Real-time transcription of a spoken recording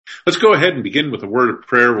Let's go ahead and begin with a word of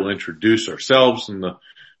prayer. We'll introduce ourselves and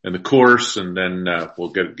the course, and then we'll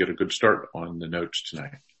get a good start on the notes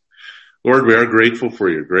tonight. Lord, we are grateful for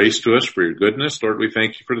your grace to us, for your goodness. Lord, we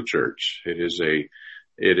thank you for the church. It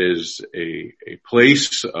is a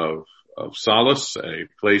place of solace, a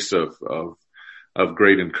place of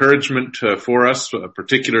great encouragement for us,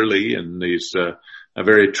 particularly in these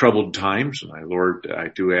very troubled times. And Lord, I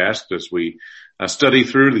do ask as we study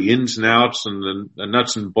through the ins and outs and the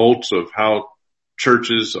nuts and bolts of how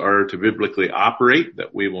churches are to biblically operate,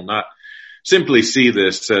 that we will not simply see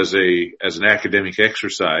this as an academic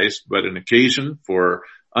exercise, but an occasion for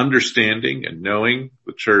understanding and knowing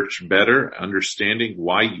the church better, understanding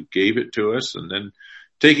why you gave it to us, and then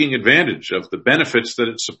taking advantage of the benefits that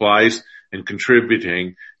it supplies and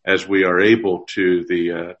contributing as we are able to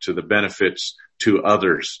the benefits to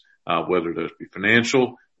others, whether those be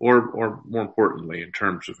financial or more importantly in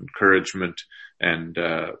terms of encouragement and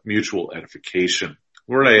mutual edification.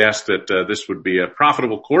 Lord, I ask that this would be a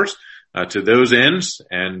profitable course to those ends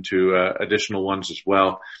and to additional ones as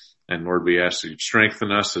well. And Lord, we ask that you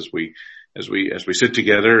strengthen us as we sit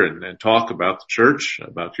together and talk about the church,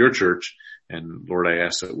 about your church. And Lord, I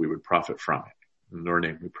ask that we would profit from it. In your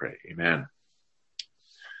name we pray. Amen.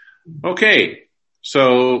 Okay.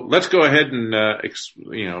 So let's go ahead and,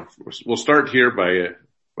 we'll start here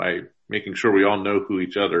by making sure we all know who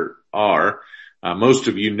each other are. Most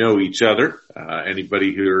of you know each other.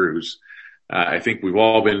 Anybody here who's, I think we've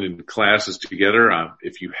all been in classes together.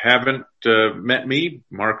 If you haven't met me,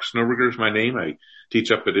 Mark Snoberger is my name. I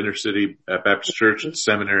teach up at Inner City Baptist Church at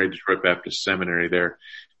Seminary, Detroit Baptist Seminary there.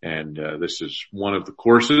 And this is one of the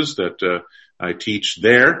courses that I teach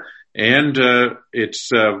there. And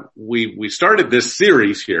we started this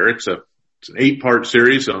series here. It's an 8-part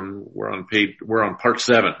series. We're on part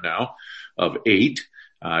 7 now of 8.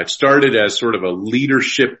 It started as sort of a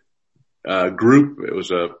leadership group. It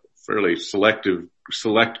was a fairly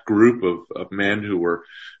select group of men who were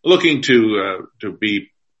looking to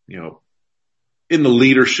be, in the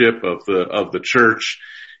leadership of the church.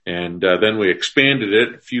 And then we expanded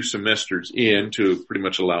it a few semesters in to pretty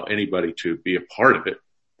much allow anybody to be a part of it.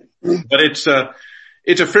 But it's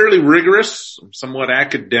a fairly rigorous, somewhat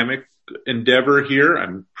academic endeavor here.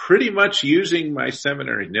 I'm pretty much using my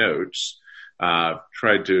seminary notes.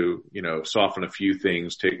 Tried to, soften a few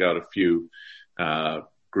things, take out a few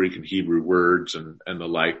Greek and Hebrew words and the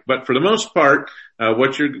like. But for the most part,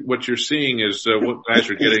 what you're seeing is what guys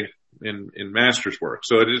are getting in master's work.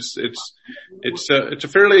 So it's a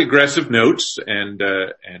fairly aggressive notes, and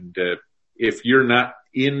if you're not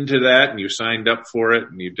into that and you signed up for it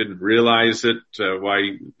and you didn't realize it,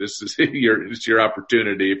 why this is your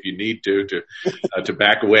opportunity, if you need to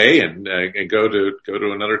back away and go to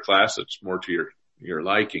another class that's more to your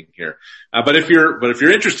liking here. But if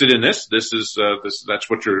you're interested in this is that's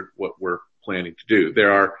what we're planning to do.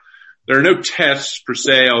 There are no tests per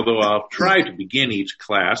se, although I'll try to begin each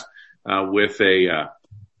class with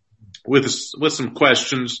some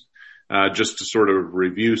questions just to sort of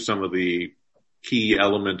review some of the key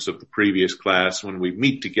elements of the previous class. When we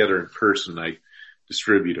meet together in person, I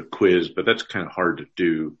distribute a quiz, but that's kind of hard to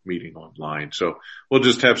do meeting online. So we'll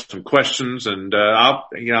just have some questions, and I'll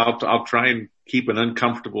try and keep an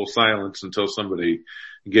uncomfortable silence until somebody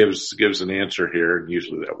gives an answer here, and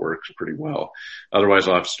usually that works pretty well. Otherwise,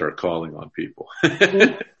 I'll have to start calling on people.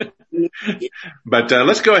 But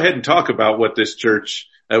let's go ahead and talk about what this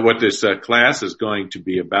class is going to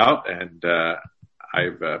be about, and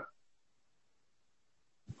I've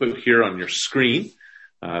put here on your screen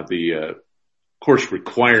the course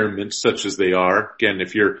requirements, such as they are. Again,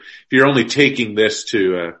 if you're only taking this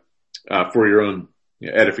for your own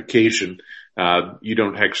edification, you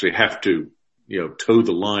don't actually have to toe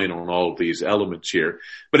the line on all of these elements here.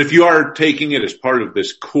 But if you are taking it as part of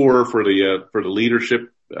this core for the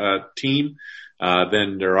leadership team,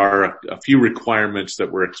 then there are a few requirements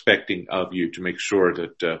that we're expecting of you to make sure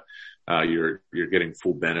that you're getting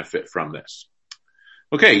full benefit from this.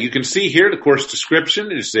 Okay, you can see here the course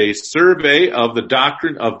description is a survey of the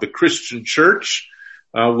doctrine of the Christian church,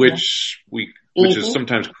 which is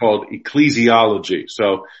sometimes called ecclesiology.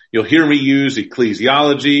 So you'll hear me use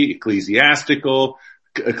ecclesiology, ecclesiastical,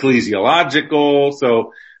 ecclesiological.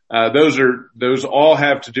 So those all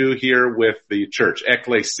have to do here with the church.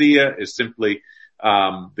 Ecclesia is simply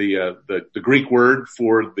the Greek word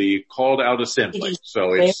for the called out assembly.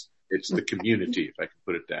 So it's the community, if I can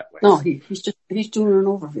put it that way. No, he's doing an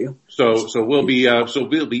overview. So we'll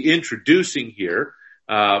be introducing here,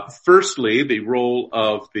 firstly, the role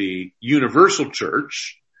of the universal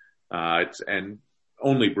church, and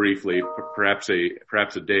only briefly, perhaps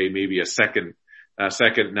a day, maybe a second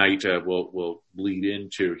second night, we'll bleed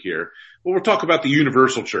into here. Well, we'll talk about the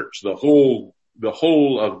universal church, the whole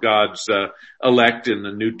of God's, elect in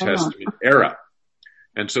the New Testament era.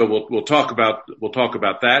 And so we'll talk about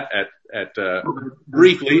that at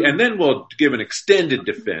briefly, and then we'll give an extended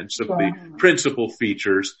defense of the principal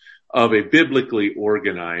features of a biblically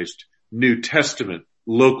organized New Testament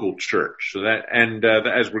local church. So that, and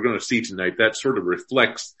as we're going to see tonight, that sort of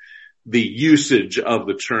reflects the usage of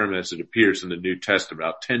the term as it appears in the New Testament.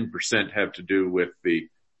 About 10% have to do with the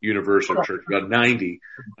universal church, about 90%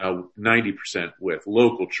 with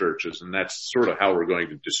local churches, and that's sort of how we're going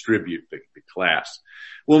to distribute the class.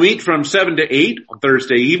 We'll meet from 7 to 8 on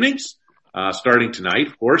Thursday evenings, starting tonight,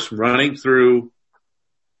 of course, running through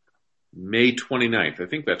May 29th. I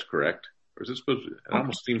think that's correct. Or is it supposed to, it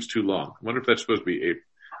almost seems too long. I wonder if that's supposed to be April.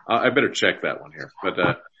 I better check that one here. But,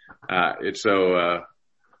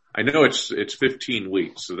 I know it's 15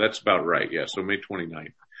 weeks, so that's about right. Yeah. So May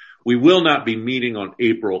 29th. We will not be meeting on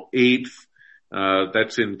April 8th.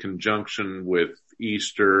 That's in conjunction with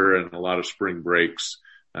Easter and a lot of spring breaks.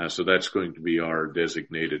 So that's going to be our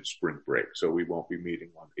designated spring break. So we won't be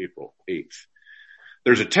meeting on April 8th.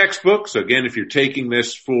 There's a textbook. So again, if you're taking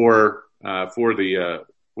this for the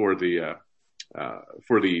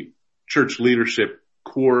church leadership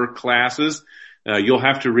core classes, you'll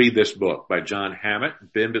have to read this book by John Hammett,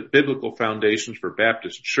 Biblical Foundations for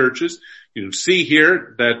Baptist Churches. You can see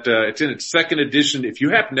here that it's in its second edition. If you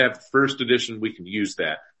happen to have the first edition, we can use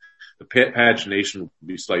that. The pagination will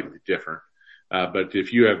be slightly different. But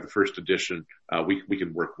if you have the first edition, we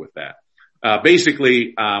can work with that.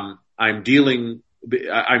 Basically,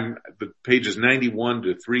 the pages 91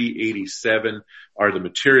 to 387 are the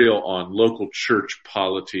material on local church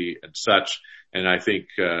polity and such. And I think,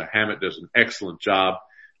 Hammett does an excellent job.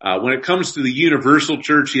 When it comes to the universal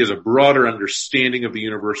church, he has a broader understanding of the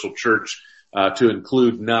universal church, to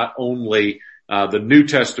include not only, the New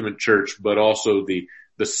Testament church, but also the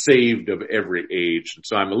saved of every age. And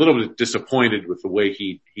so I'm a little bit disappointed with the way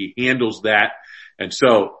he handles that. And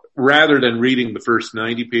so rather than reading the first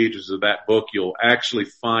 90 pages of that book, you'll actually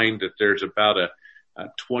find that there's about a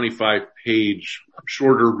 25-page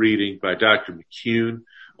shorter reading by Dr. McCune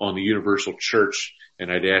on the universal church.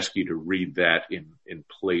 And I'd ask you to read that in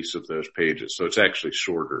place of those pages. So it's actually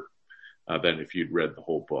shorter, than if you'd read the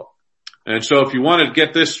whole book. And so if you want to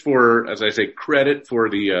get this for, as I say, credit for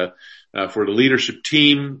the leadership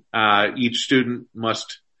team, each student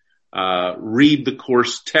must, read the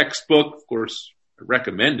course textbook. Of course, I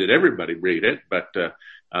recommend it. Everybody read it, but,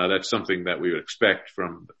 that's something that we would expect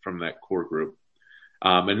from that core group.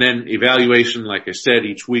 And then evaluation, like I said,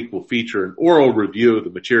 each week will feature an oral review of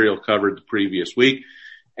the material covered the previous week.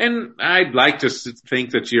 And I'd like to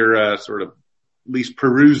think that you're, sort of at least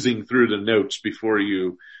perusing through the notes before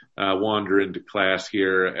you, wander into class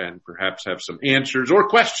here and perhaps have some answers or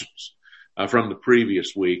questions, from the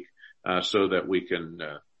previous week, so that we can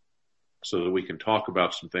talk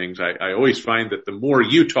about some things. I always find that the more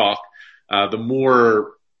you talk, the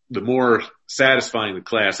more satisfying the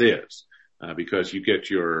class is, because you get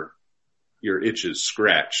your itches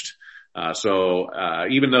scratched. So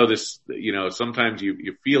even though this, sometimes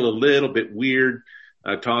you feel a little bit weird,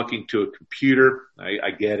 talking to a computer,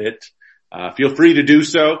 I get it. Feel free to do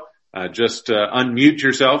so. Just unmute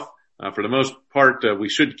yourself. For the most part, we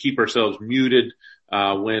should keep ourselves muted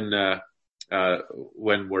when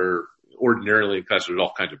we're ordinarily in class. There's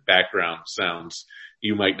all kinds of background sounds.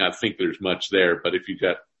 You might not think there's much there, but if you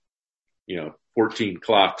got 14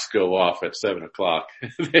 clocks go off at 7 o'clock,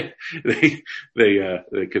 they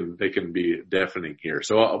can be deafening here.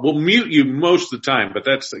 So we'll mute you most of the time, but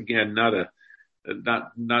that's again not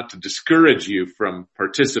to discourage you from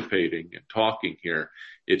participating and talking here.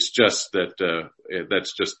 It's just that,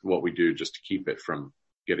 that's just what we do just to keep it from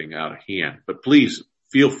getting out of hand. But please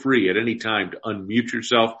feel free at any time to unmute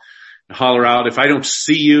yourself and holler out. If I don't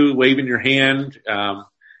see you waving your hand,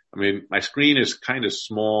 my screen is kind of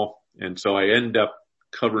small, and so I end up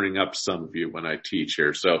covering up some of you when I teach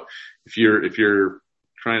here. So if you're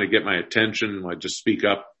trying to get my attention, I just speak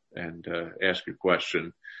up and ask your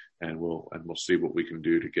question, and we'll see what we can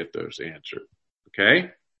do to get those answered.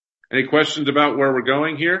 Okay? Any questions about where we're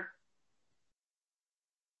going here?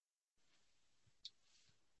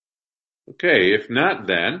 Okay, if not,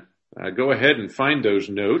 then go ahead and find those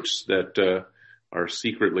notes that are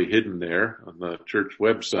secretly hidden there on the church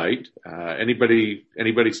website. Anybody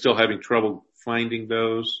still having trouble finding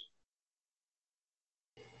those?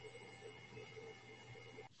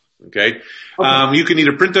 Okay. You can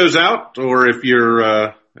either print those out, or if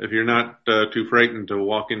you're not too frightened to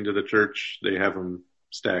walk into the church, they have them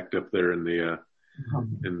stacked up there in the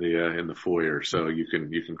in the foyer. So you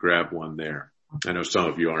can grab one there. I know some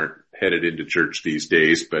of you aren't headed into church these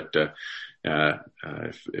days, but,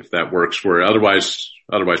 if that works for you. Otherwise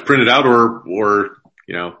print it out or,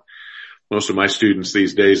 most of my students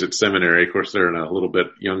these days at seminary, of course, they're in a little bit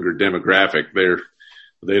younger demographic.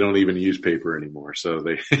 They don't even use paper anymore. So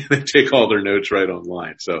they take all their notes right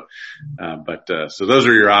online. So those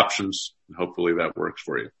are your options. Hopefully that works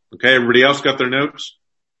for you. Okay. Everybody else got their notes?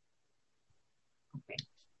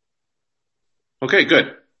 Okay,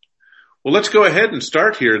 good. Well, let's go ahead and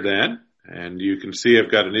start here then. And you can see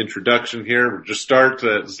I've got an introduction here. We'll just start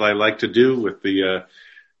as I like to do with the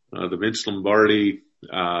Vince Lombardi.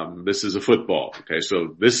 This is a football. Okay.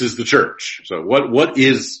 So this is the church. So what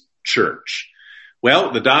is church?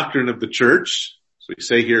 Well, the doctrine of the church, as we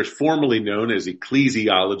say here, is formally known as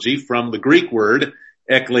ecclesiology from the Greek word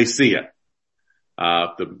ekklesia,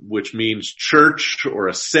 which means church or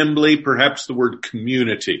assembly. Perhaps the word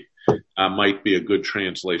community might be a good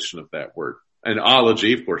translation of that word. And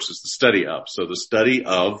ology, of course, is the study of. So the study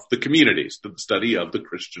of the communities, the study of the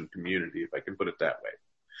Christian community, if I can put it that way.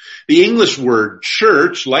 The English word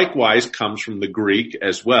church likewise comes from the Greek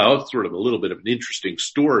as well. It's sort of a little bit of an interesting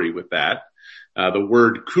story with that. The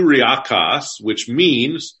word kuriakos, which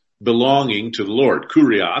means belonging to the Lord.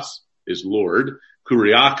 Kurios is Lord.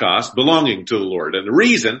 Kuriakos, belonging to the Lord. And the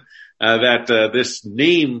reason that this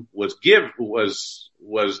name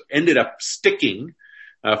was ended up sticking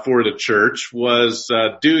for the church was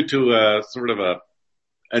due to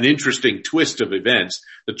an interesting twist of events.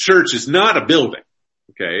 The church is not a building.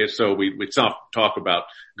 Okay, so we talk about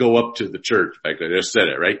go up to the church. In fact, I just said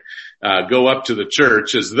it, right? Go up to the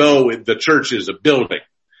church as though the church is a building.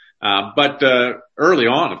 But early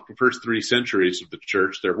on, the first 3 centuries of the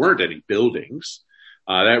church, there weren't any buildings.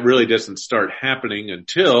 That really doesn't start happening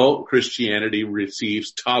until Christianity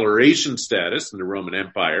receives toleration status in the Roman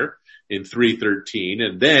Empire in 313.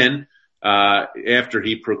 And then, after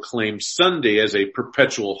he proclaimed Sunday as a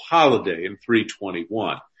perpetual holiday in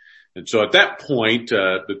 321. And so at that point,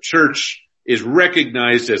 the church is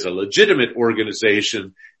recognized as a legitimate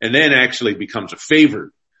organization and then actually becomes a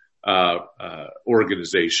favored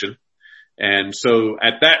organization. And so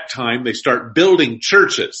at that time, they start building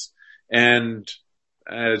churches. And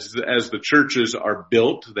as the churches are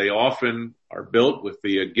built, they often are built with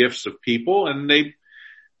the gifts of people, and they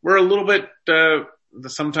were a little bit,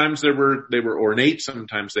 sometimes they were ornate,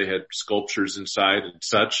 sometimes they had sculptures inside and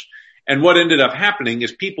such. And what ended up happening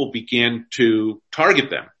is people began to target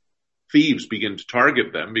them. Thieves began to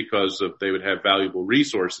target them because they would have valuable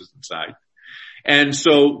resources inside. And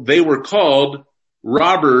so they were called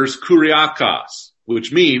robbers kuriakos,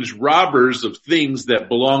 which means robbers of things that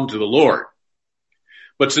belong to the Lord.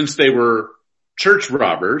 But since they were church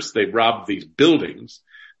robbers, they robbed these buildings.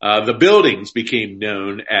 The buildings became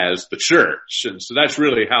known as the church. And so that's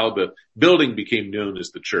really how the building became known as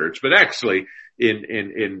the church. But actually,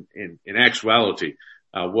 in actuality,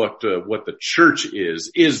 what the church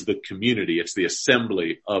is the community. It's the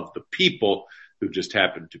assembly of the people who just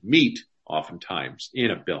happen to meet oftentimes in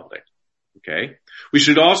a building. Okay. We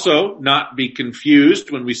should also not be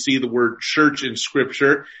confused when we see the word church in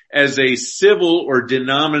scripture as a civil or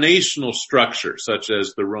denominational structure, such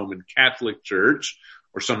as the Roman Catholic Church,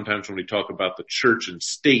 or sometimes when we talk about the church and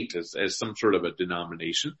state as some sort of a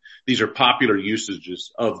denomination. These are popular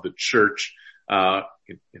usages of the church,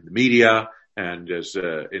 in the media and as,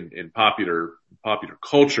 in popular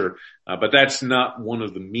culture. But that's not one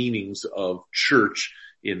of the meanings of church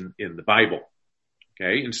in the Bible.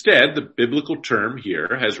 Okay. Instead, the biblical term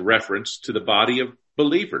here has reference to the body of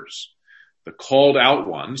believers, the called out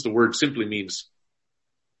ones. The word simply means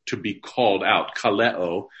to be called out.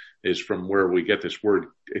 Kaleo is from where we get this word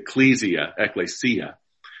ecclesia.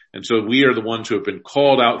 And so we are the ones who have been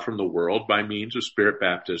called out from the world by means of Spirit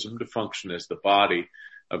baptism to function as the body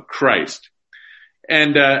of Christ.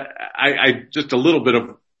 And, I just a little bit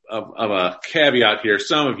of a caveat here.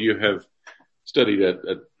 Some of you have studied,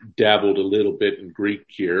 dabbled a little bit in Greek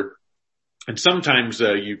here. And sometimes,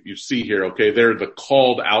 you see here, okay, they're the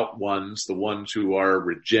called out ones, the ones who are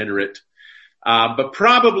regenerate. But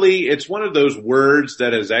probably it's one of those words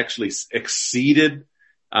that has actually exceeded,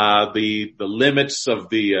 the limits of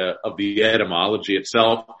the etymology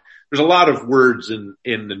itself. There's a lot of words in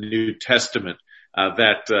the New Testament,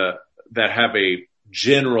 that have a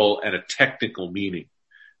general and a technical meaning.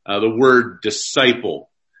 The word disciple,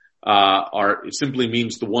 it simply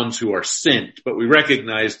means the ones who are sent, but we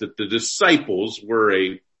recognize that the disciples were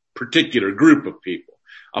a particular group of people.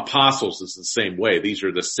 Apostles is the same way. These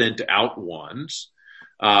are the sent out ones.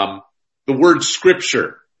 The word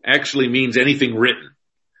scripture actually means anything written,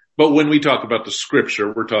 But when we talk about the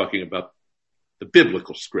scripture, we're talking about the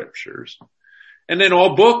biblical scriptures. And then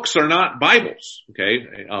all books are not Bibles,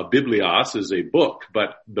 okay? Biblios is a book,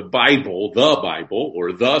 but the Bible,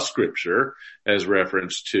 or the scripture, as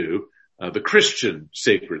reference to the Christian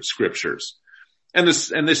sacred scriptures. And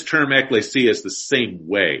this term ecclesia is the same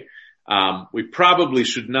way. We probably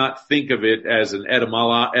should not think of it as an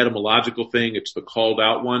etymological thing. It's the called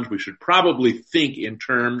out ones. We should probably think in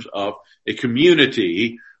terms of a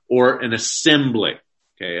community or an assembly.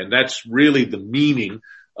 Okay. And that's really the meaning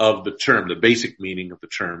of the term, the basic meaning of the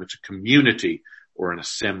term. It's a community or an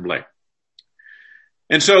assembly.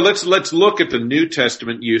 And so let's look at the New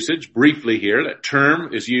Testament usage briefly here. That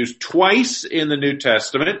term is used twice in the New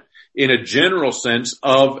Testament in a general sense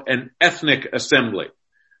of an ethnic assembly.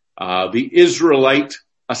 The Israelite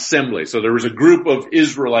assembly. So there was a group of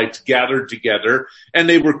Israelites gathered together and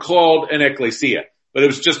they were called an ecclesia, but it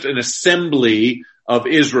was just an assembly of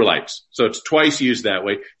Israelites. So it's twice used that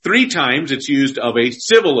way. 3 times it's used of a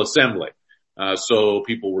civil assembly. So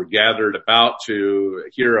people were gathered about to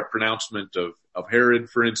hear a pronouncement of Herod,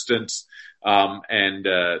 for instance. And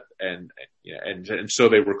so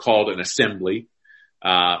they were called an assembly.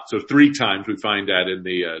 So 3 times we find that in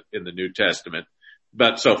the New Testament.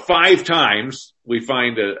 But so 5 times we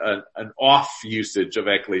find an off usage of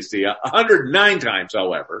ecclesia. 109 times,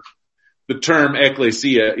 however, the term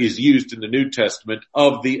ecclesia is used in the New Testament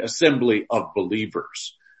of the assembly of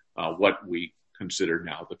believers, what we consider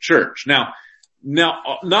now the church. Now,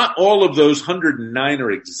 not all of those 109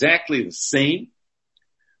 are exactly the same.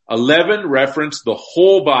 11 reference the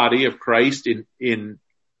whole body of Christ in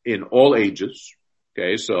all ages.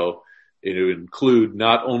 Okay, so it would include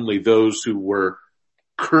not only those who were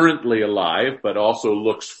currently alive, but also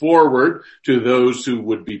looks forward to those who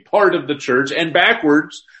would be part of the church and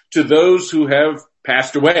backwards to those who have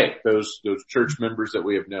passed away, those church members that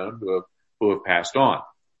we have known who have passed on.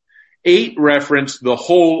 8 reference the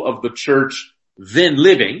whole of the church then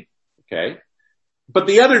living, okay? But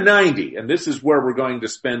the other 90, and this is where we're going to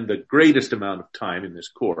spend the greatest amount of time in this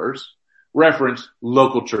course, reference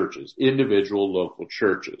local churches, individual local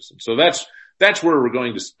churches. And so that's where we're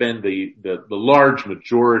going to spend the large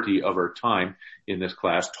majority of our time in this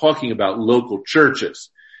class, talking about local churches.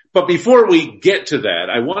 But before we get to that,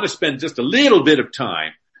 I want to spend just a little bit of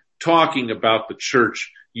time talking about the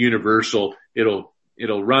church universal. It'll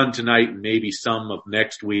run tonight and maybe some of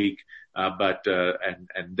next week, but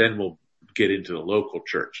then we'll get into the local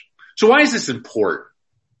church. So why is this important?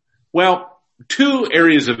 Well, 2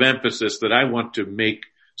 areas of emphasis that I want to make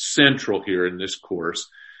central here in this course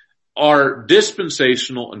are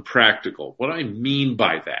dispensational and practical. What I mean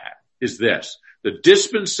by that is this. The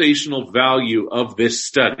dispensational value of this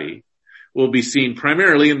study will be seen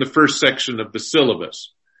primarily in the first section of the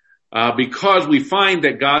syllabus, because we find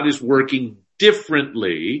that God is working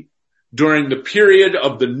differently during the period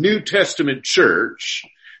of the New Testament church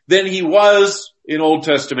than he was in Old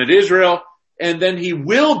Testament Israel, and then he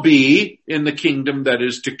will be in the kingdom that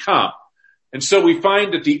is to come. And so we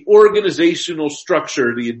find that the organizational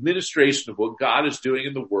structure, the administration of what God is doing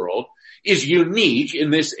in the world is unique in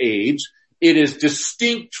this age. It is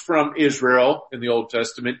distinct from Israel in the Old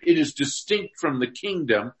Testament. It is distinct from the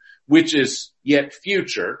kingdom, which is yet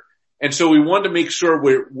future. And so we want to make sure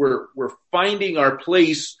we're finding our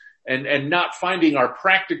place and not finding our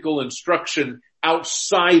practical instruction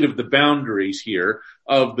outside of the boundaries here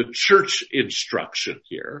of the church instruction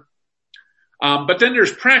here. But then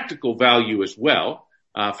there's practical value as well,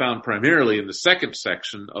 found primarily in the second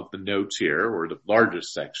section of the notes here, or the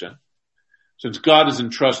largest section. Since God has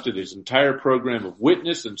entrusted his entire program of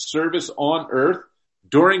witness and service on earth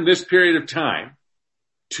during this period of time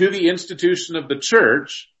to the institution of the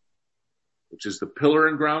church, which is the pillar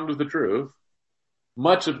and ground of the truth,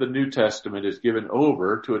 much of the New Testament is given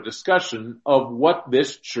over to a discussion of what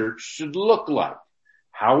this church should look like,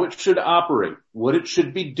 how it should operate, what it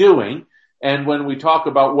should be doing. And when we talk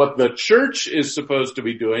about what the church is supposed to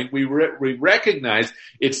be doing, we recognize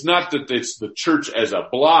it's not that it's the church as a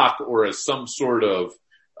block or as some sort of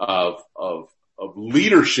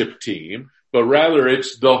leadership team, but rather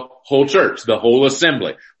it's the whole church, the whole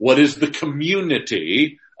assembly. What is the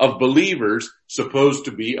community of believers supposed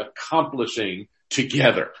to be accomplishing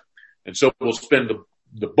together? And so we'll spend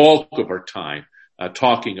the bulk of our time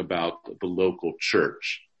talking about the local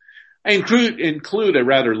church. I include a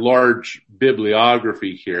rather large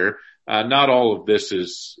bibliography here. Not all of this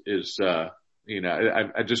is I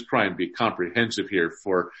just try and be comprehensive here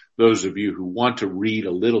for those of you who want to read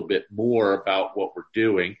a little bit more about what we're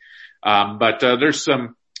doing. But there's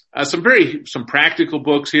some practical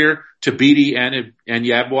books here, Tabidi and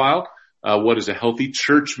Yabwile. What is a healthy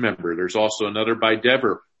church member? There's also another by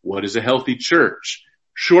Dever. What is a healthy church?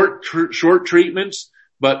 Short treatments,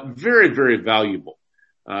 but very, very valuable.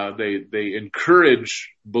 They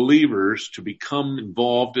encourage believers to become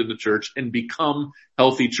involved in the church and become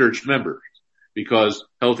healthy church members, because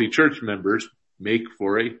healthy church members make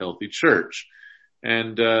for a healthy church.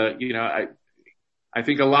 And, I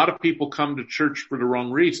think a lot of people come to church for the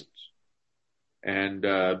wrong reasons. And,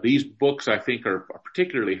 these books I think are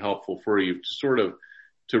particularly helpful for you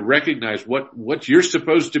to recognize what you're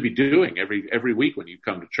supposed to be doing every week when you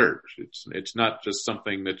come to church. It's not just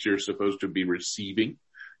something that you're supposed to be receiving.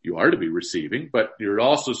 You are to be receiving, but you're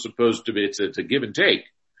also supposed to be, it's a give and take.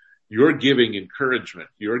 You're giving encouragement.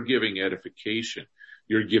 You're giving edification.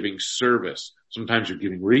 You're giving service. Sometimes you're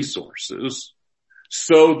giving resources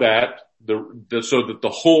so that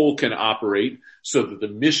the whole can operate, so that the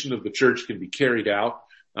mission of the church can be carried out,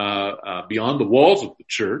 beyond the walls of the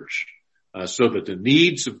church, so that the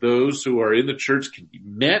needs of those who are in the church can be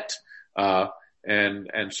met.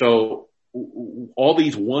 And so all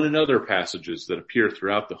these one another passages that appear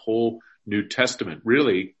throughout the whole New Testament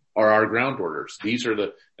really are our ground orders.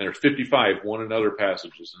 There's 55 one another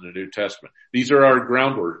passages in the New Testament. These are our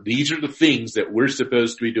ground orders. These are the things that we're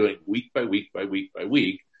supposed to be doing week by week by week by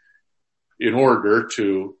week in order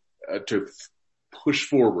to push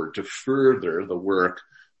forward, to further the work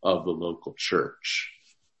of the local church.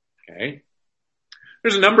 Okay.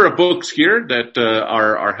 There's a number of books here that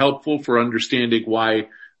are helpful for understanding why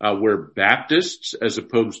we're Baptists as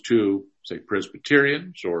opposed to, say,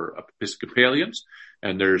 Presbyterians or Episcopalians.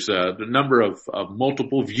 And there's a number of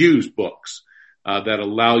multiple views books that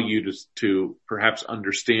allow you to perhaps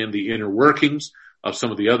understand the inner workings of some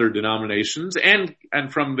of the other denominations and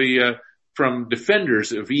from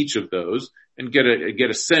defenders of each of those, and get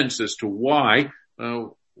a sense as to why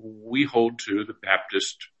we hold to the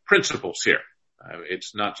Baptist principles here.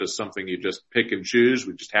 It's not just something you just pick and choose.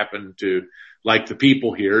 We just happen to like the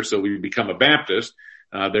people here, so we become a Baptist.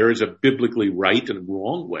 There is a biblically right and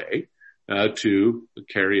wrong way to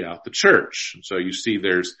carry out the church. And so you see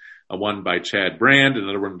there's one by Chad Brand,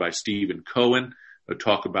 another one by Stephen Cohen, that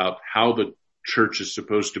talk about how the church is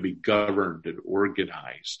supposed to be governed and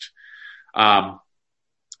organized.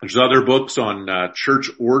 There's other books on church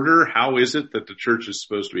order. How is it that the church is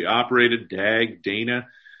supposed to be operated? Dag, Dana,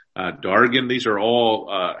 Dargan. These are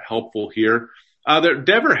all helpful here.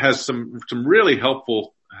 Dever has some really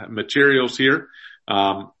helpful materials here.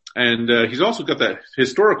 And he's also got that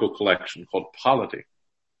historical collection called Polity,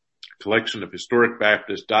 collection of historic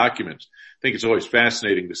Baptist documents. I think it's always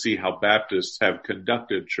fascinating to see how Baptists have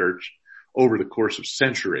conducted church over the course of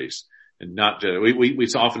centuries, and not just, we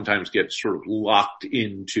oftentimes get sort of locked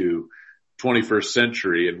into 21st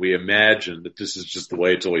century, and we imagine that this is just the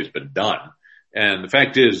way it's always been done. And the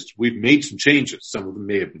fact is, we've made some changes. Some of them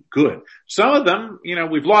may have been good. Some of them,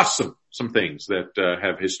 we've lost some things that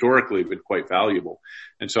have historically been quite valuable.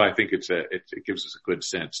 And so I think it gives us a good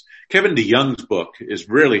sense. Kevin DeYoung's book is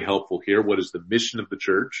really helpful here. What is the mission of the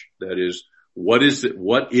church? That is, what is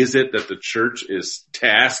it that the church is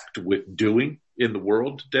tasked with doing in the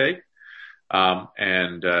world today? I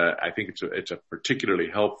think it's a particularly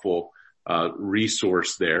helpful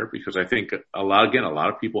resource there, because I think a lot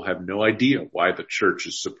of people have no idea why the church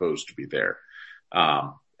is supposed to be there.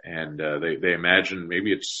 They imagine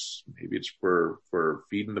maybe it's for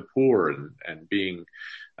feeding the poor and being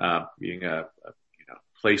a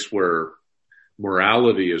place where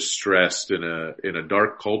morality is stressed in a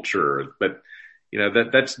dark culture. But,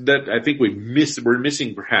 I think we're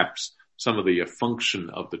missing perhaps some of the function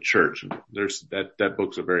of the church. And that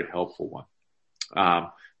book's a very helpful one.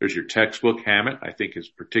 There's your textbook, Hammett, I think is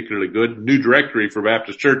particularly good. New Directory for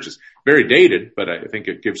Baptist Churches. Very dated, but I think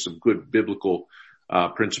it gives some good biblical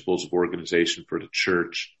principles of organization for the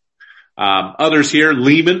church. Others here,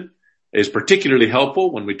 Lehman is particularly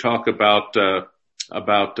helpful when we talk about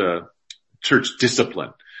church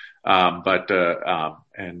discipline. You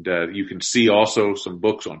can see also some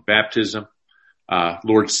books on baptism,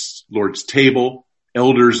 Lord's Table,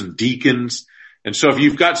 elders and deacons. And so if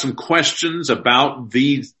you've got some questions about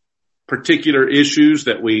these particular issues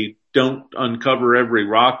that we don't uncover every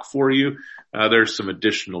rock for you, there's some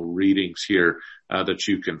additional readings here that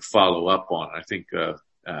you can follow up on. I think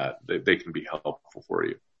they can be helpful for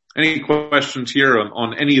you. Any questions here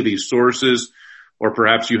on any of these sources, or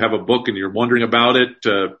perhaps you have a book and you're wondering about it,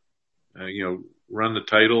 run the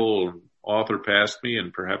title or author past me,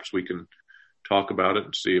 and perhaps we can talk about it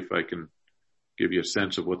and see if I can give you a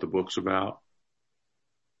sense of what the book's about.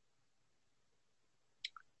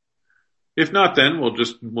 If not, then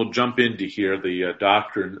we'll jump into here the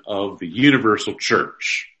doctrine of the universal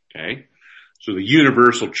church. Okay. So the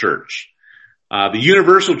universal church. The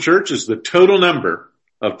universal church is the total number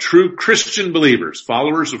of true Christian believers,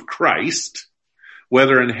 followers of Christ,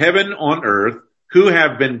 whether in heaven, on earth, who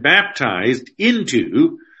have been baptized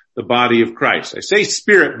into the body of Christ. I say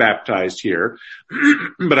spirit baptized here,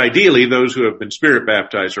 but ideally those who have been spirit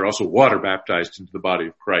baptized are also water baptized into the body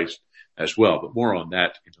of Christ as well. But more on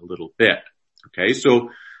that in a little bit. Okay, so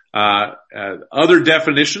other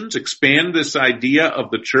definitions expand this idea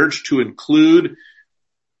of the church to include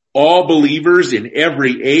all believers in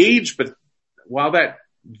every age, but while that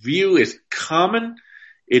view is common,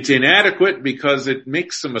 it's inadequate because it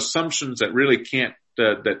makes some assumptions that really can't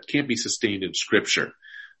be sustained in Scripture.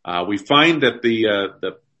 We find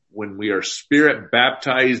that when we are spirit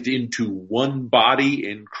baptized into one body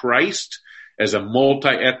in Christ as a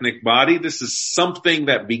multi-ethnic body, this is something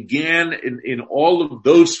that began in all of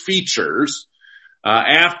those features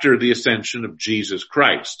after the ascension of Jesus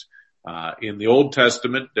Christ. In the Old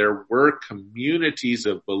Testament, there were communities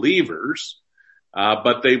of believers,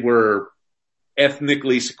 but they were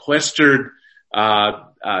ethnically sequestered.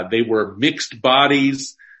 They were mixed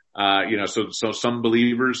bodies. So some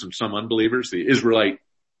believers and some unbelievers. The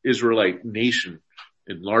Israelite nation,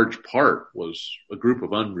 in large part, was a group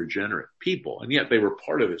of unregenerate people, and yet they were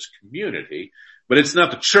part of this community. But it's not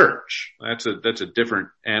the church. That's a different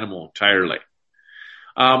animal entirely.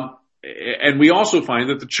 And we also find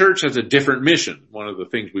that the church has a different mission. One of the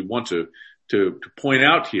things we want to point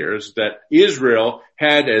out here is that Israel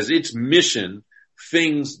had as its mission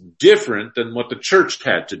things different than what the church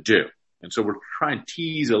had to do. And so we're trying to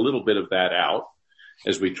tease a little bit of that out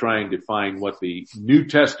as we try and define what the New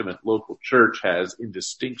Testament local church has in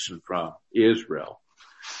distinction from Israel.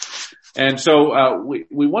 And so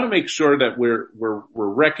we want to make sure that we're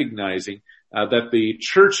recognizing that the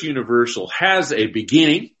church universal has a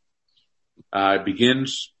beginning. It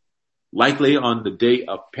begins likely on the day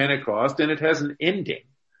of Pentecost, and it has an ending,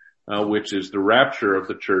 which is the rapture of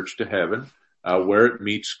the church to heaven, where it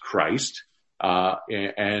meets Christ.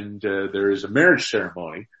 And there is a marriage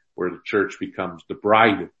ceremony where the church becomes the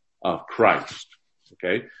bride of Christ.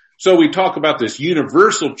 Okay. So we talk about this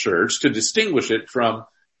universal church to distinguish it from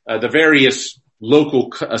the various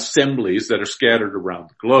local assemblies that are scattered around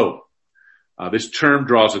the globe. This term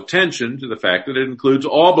draws attention to the fact that it includes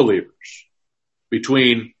all believers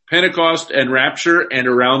between Pentecost and rapture and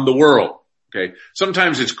around the world. Okay.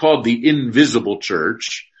 Sometimes it's called the invisible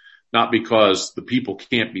church, not because the people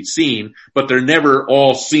can't be seen, but they're never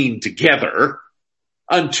all seen together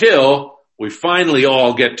until we finally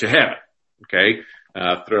all get to heaven. Okay.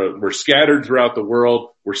 We're scattered throughout the world.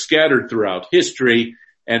 We're scattered throughout history.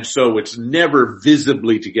 And so it's never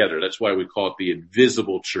visibly together. That's why we call it the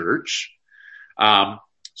invisible church.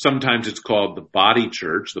 Sometimes it's called the body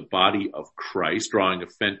church, the body of Christ, drawing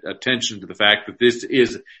attention to the fact that this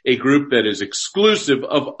is a group that is exclusive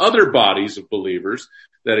of other bodies of believers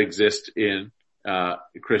that exist in the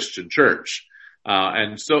Christian church.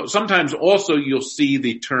 And so sometimes also you'll see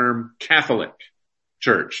the term Catholic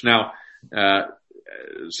Church. Now,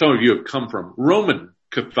 some of you have come from Roman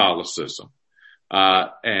Catholicism.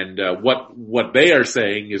 And what they are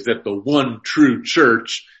saying is that the one true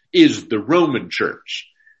church is the Roman Church.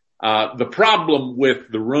 The problem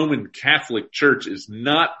with the Roman Catholic Church is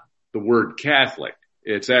not the word Catholic.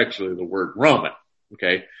 It's actually the word Roman.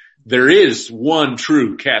 Okay. There is one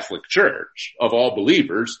true Catholic Church of all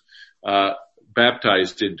believers,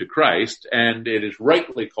 baptized into Christ, and it is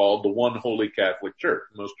rightly called the one holy Catholic Church.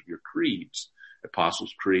 Most of your creeds,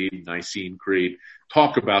 Apostles' Creed, Nicene Creed,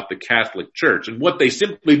 talk about the Catholic Church. And what they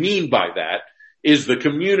simply mean by that is the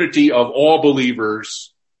community of all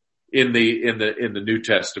believers in the New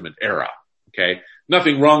Testament era. Okay.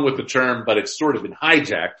 Nothing wrong with the term, but it's sort of been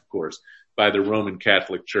hijacked, of course, by the Roman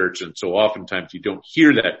Catholic Church. And so oftentimes you don't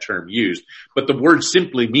hear that term used, but the word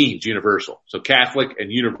simply means universal. So Catholic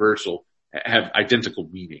and universal have identical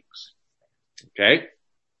meanings. Okay.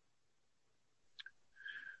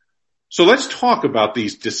 So let's talk about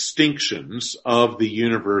these distinctions of the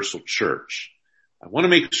universal church. I want to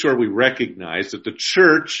make sure we recognize that the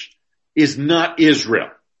church is not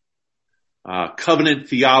Israel. Covenant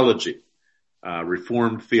theology,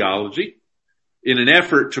 Reformed theology, in an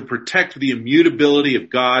effort to protect the immutability of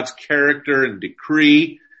God's character and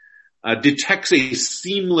decree, detects a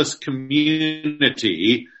seamless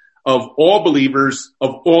community of all believers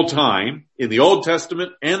of all time in the Old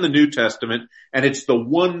Testament and the New Testament, and it's the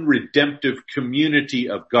one redemptive community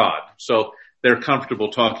of God. So they're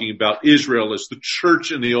comfortable talking about Israel as the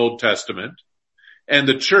church in the Old Testament, and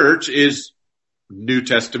the church is New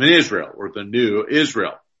Testament Israel, or the new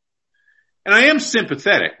Israel. And I am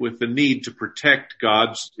sympathetic with the need to protect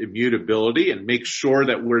God's immutability and make sure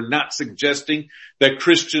that we're not suggesting that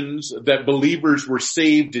that believers were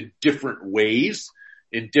saved in different ways,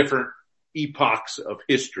 in different epochs of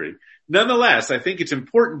history. Nonetheless, I think it's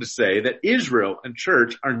important to say that Israel and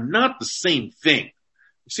church are not the same thing.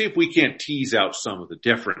 See if we can't tease out some of the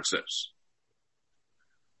differences.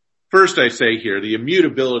 First, I say here, the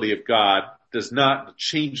immutability of God the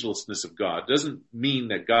changelessness of God doesn't mean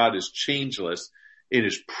that God is changeless in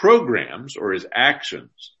his programs or his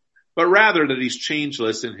actions, but rather that he's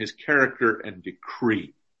changeless in his character and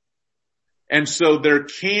decree. And so there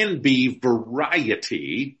can be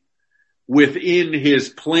variety within his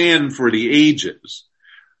plan for the ages.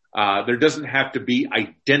 There doesn't have to be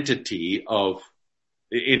identity of,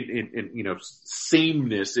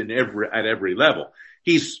 sameness at every level.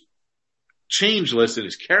 He's changeless in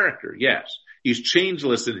his character, yes. He's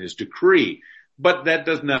changeless in his decree, but that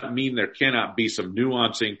does not mean there cannot be some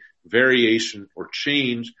nuancing, variation, or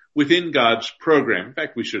change within God's program. In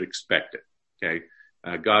fact, we should expect it, okay?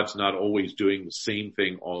 God's not always doing the same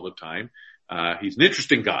thing all the time. He's an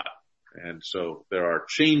interesting God, and so there are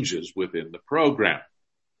changes within the program.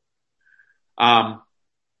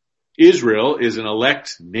 Israel is an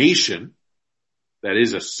elect nation that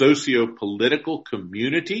is a socio-political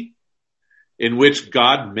community in which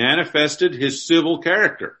God manifested his civil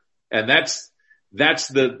character. And that's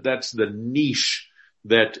the niche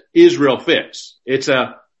that Israel fits. It's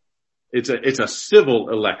a civil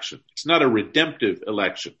election. It's not a redemptive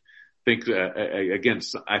election.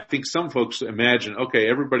 I think some folks imagine, okay,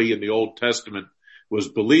 everybody in the Old Testament was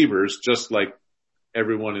believers, just like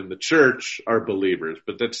everyone in the church are believers,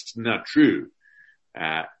 but that's not true.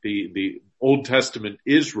 The Old Testament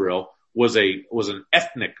Israel was an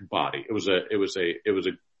ethnic body. It was a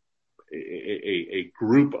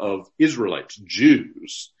group of Israelites,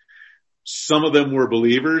 Jews. Some of them were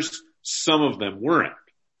believers, some of them weren't.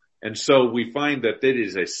 And so we find that it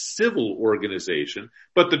is a civil organization,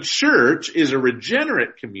 but the church is a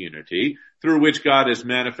regenerate community through which God has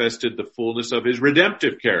manifested the fullness of his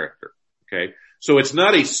redemptive character. Okay? So it's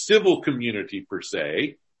not a civil community per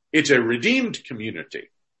se, it's a redeemed community.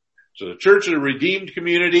 So the church is a redeemed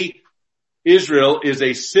community. Israel is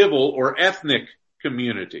a civil or ethnic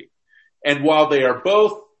community. And while they are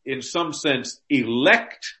both, in some sense,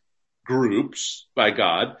 elect groups by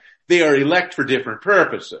God, they are elect for different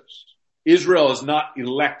purposes. Israel is not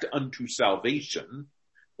elect unto salvation,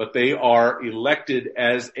 but they are elected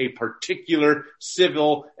as a particular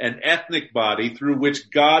civil and ethnic body through which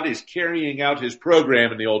God is carrying out his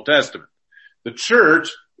program in the Old Testament. The church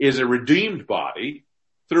is a redeemed body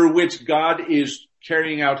through which God is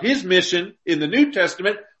carrying out his mission in the New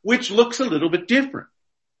Testament, which looks a little bit different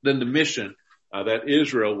than the mission that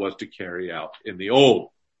Israel was to carry out in the Old.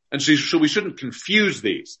 And so we shouldn't confuse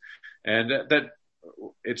these. And that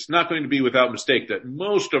it's not going to be without mistake that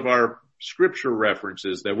most of our scripture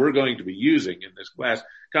references that we're going to be using in this class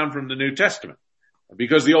come from the New Testament,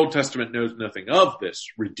 because the Old Testament knows nothing of this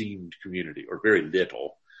redeemed community, or very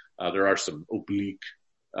little. There are some oblique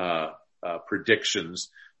predictions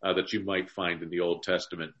that you might find in the Old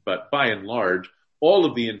Testament, but by and large, all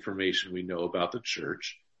of the information we know about the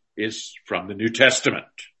church is from the New Testament.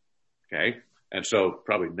 Okay? And so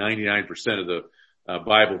probably 99% of the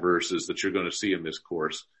Bible verses that you're going to see in this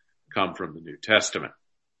course come from the New Testament.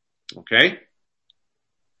 Okay?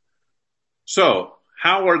 So,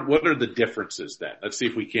 what are the differences then? Let's see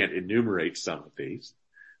if we can't enumerate some of these.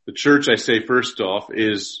 The church, I say first off,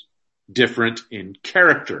 is different in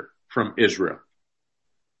character from Israel.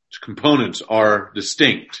 Its components are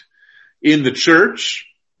distinct. In the church,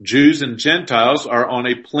 Jews and Gentiles are on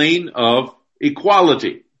a plane of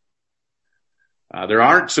equality. There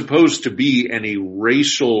aren't supposed to be any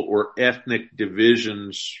racial or ethnic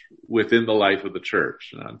divisions within the life of the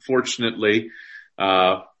church. And unfortunately,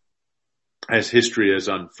 as history has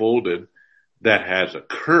unfolded, that has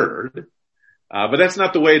occurred. But that's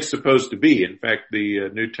not the way it's supposed to be. In fact, the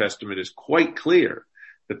New Testament is quite clear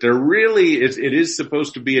that there really is, it is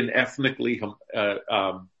supposed to be an ethnically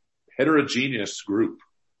heterogeneous group.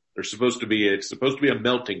 It's supposed to be a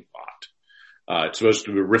melting pot. It's supposed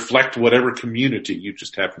to reflect whatever community you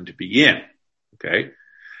just happen to be in. Okay?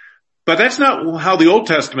 But that's not how the Old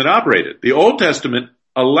Testament operated. The Old Testament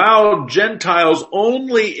allowed Gentiles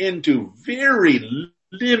only into very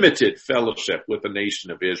limited fellowship with the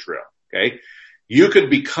nation of Israel. Okay? You could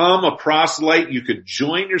become a proselyte, you could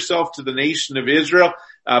join yourself to the nation of Israel,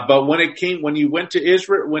 but when you went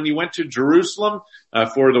to Jerusalem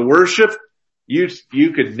for the worship, you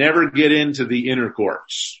could never get into the inner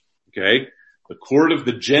courts. Okay? The court of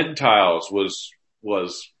the Gentiles was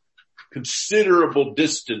considerable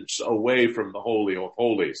distance away from the Holy of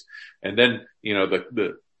Holies. And then,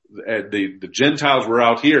 the Gentiles were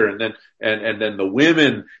out here, and then the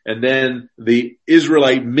women, and then the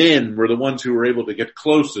Israelite men were the ones who were able to get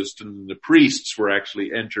closest, and the priests were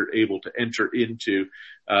actually able to enter into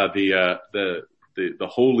the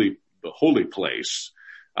holy place.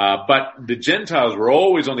 But the Gentiles were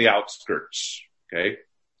always on the outskirts. Okay,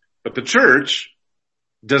 but the church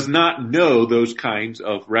does not know those kinds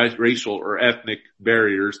of racial or ethnic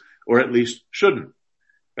barriers, or at least shouldn't.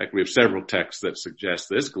 In fact, we have several texts that suggest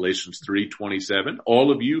this. Galatians 3:27,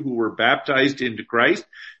 all of you who were baptized into Christ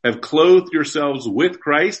have clothed yourselves with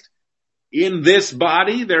Christ. In this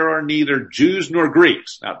body, there are neither Jews nor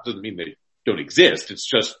Greeks. Now, it doesn't mean they don't exist. It's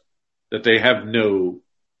just that they have no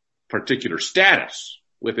particular status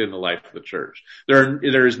within the life of the church.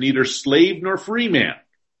 There is neither slave nor free man.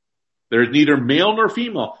 There is neither male nor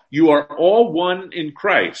female. You are all one in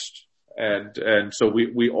Christ. And so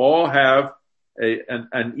we all have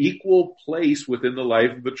an equal place within the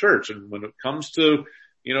life of the church. And when it comes to,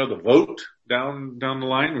 the vote down the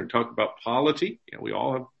line, we talk about polity, we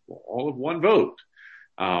all have one vote.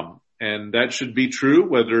 And that should be true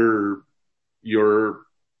whether you're,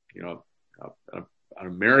 an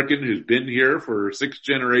American who's been here for 6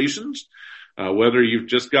 generations, whether you've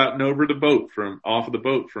just gotten off of the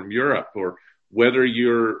boat from Europe, or whether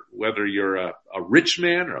you're a rich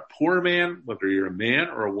man or a poor man, whether you're a man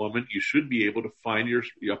or a woman, you should be able to find your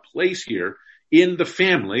place here in the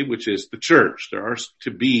family, which is the church. There are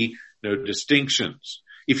to be no distinctions.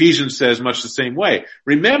 Ephesians says much the same way.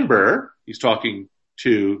 Remember, he's talking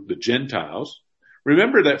to the Gentiles.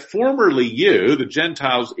 Remember that formerly you, the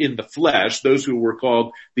Gentiles in the flesh, those who were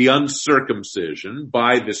called the uncircumcision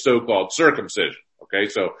by the so-called circumcision. Okay,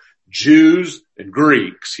 so Jews and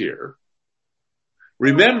Greeks here.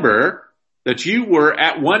 Remember that you were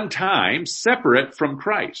at one time separate from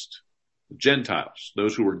Christ. The Gentiles,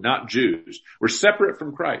 those who were not Jews, were separate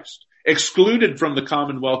from Christ, excluded from the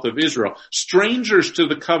commonwealth of Israel, strangers to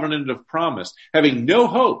the covenant of promise, having no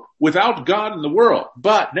hope, without God in the world.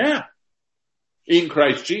 But now, in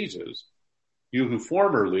Christ Jesus, you who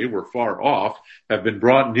formerly were far off have been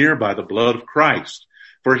brought near by the blood of Christ.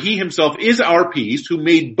 For he himself is our peace, who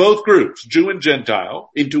made both groups, Jew and Gentile,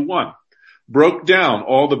 into one, broke down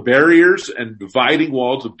all the barriers and dividing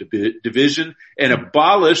walls of division, and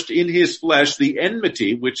abolished in his flesh the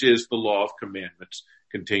enmity, which is the law of commandments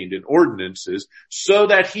contained in ordinances, so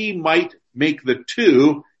that he might make the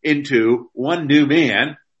two into one new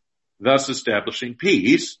man, thus establishing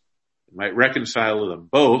peace, and might reconcile them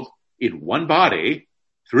both in one body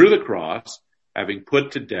through the cross, having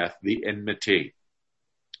put to death the enmity.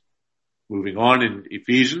 Moving on in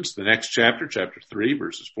Ephesians, the next chapter 3,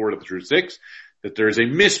 verses 4 through 6, that there is a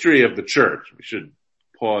mystery of the church. We should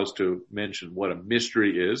pause to mention what a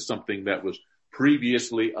mystery is, something that was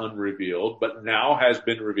previously unrevealed, but now has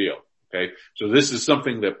been revealed. Okay, so this is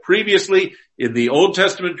something that previously in the Old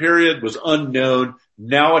Testament period was unknown.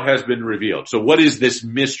 Now it has been revealed. So what is this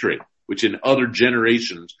mystery, which in other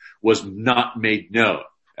generations was not made known,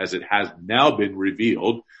 as it has now been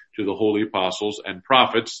revealed to the holy apostles and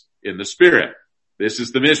prophets in the Spirit? This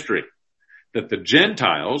is the mystery, that the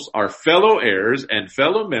Gentiles are fellow heirs and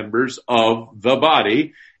fellow members of the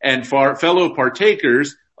body and fellow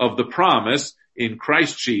partakers of the promise in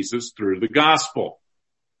Christ Jesus through the gospel.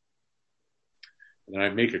 And I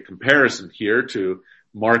make a comparison here to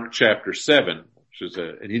Mark chapter 7, which is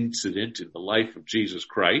an incident in the life of Jesus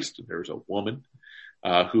Christ. And there's a woman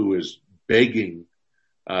who is begging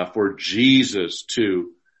for Jesus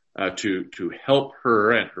to help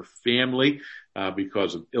her and her family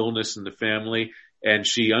because of illness in the family. And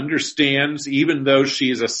she understands, even though she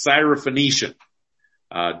is a Syrophoenician,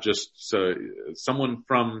 someone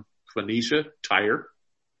from Phoenicia, Tyre.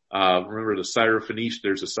 Remember there's a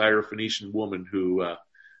Syrophoenician woman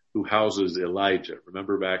who houses Elijah.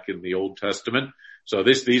 Remember back in the Old Testament? So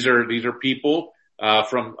these are people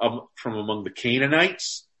from among the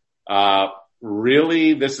Canaanites.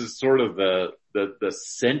 Really, this is sort of the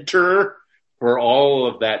center for all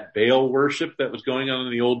of that Baal worship that was going on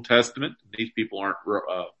in the Old Testament. These people aren't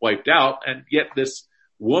wiped out, and yet this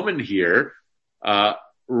woman here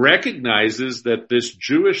recognizes that this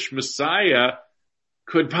Jewish Messiah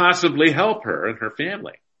could possibly help her and her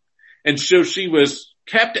family. And so she was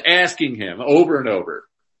kept asking him over and over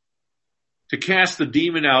to cast the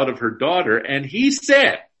demon out of her daughter, and he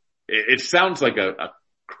said, it sounds like a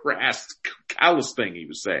crass, callous thing he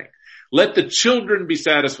was saying, let the children be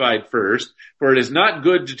satisfied first, for it is not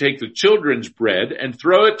good to take the children's bread and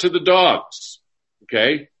throw it to the dogs.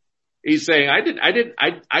 Okay? He's saying,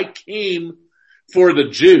 I came for the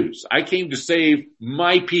Jews. I came to save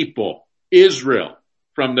my people, Israel,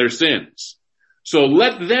 from their sins. So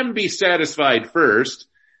let them be satisfied first.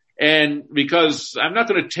 And because I'm not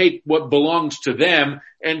going to take what belongs to them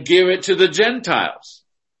and give it to the Gentiles.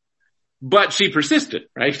 But she persisted,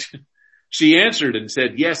 right? She answered and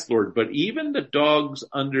said, yes, Lord, but even the dogs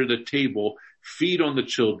under the table feed on the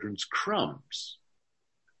children's crumbs.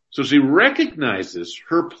 So she recognizes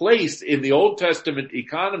her place in the Old Testament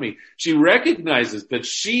economy. She recognizes that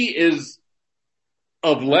she is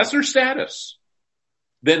of lesser status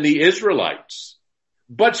than the Israelites.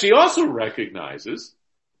 But she also recognizes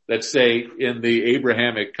that, say, in the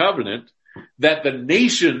Abrahamic covenant, that the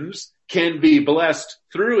nations can be blessed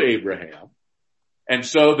through Abraham. And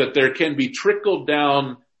so that there can be trickled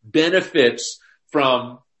down benefits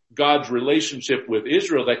from God's relationship with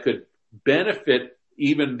Israel that could benefit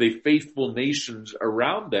even the faithful nations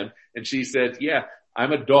around them. And she said, yeah,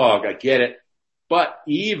 I'm a dog. I get it. But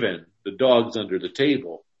even the dogs under the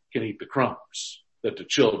table can eat the crumbs that the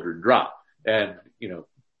children drop. And,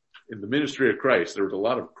 in the ministry of Christ, there was a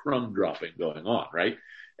lot of crumb dropping going on, right?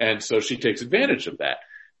 And so she takes advantage of that.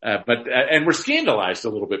 And we're scandalized a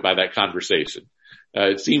little bit by that conversation.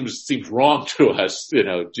 It seems wrong to us.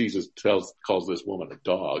 Jesus calls this woman a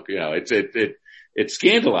dog. It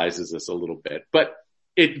scandalizes us a little bit, but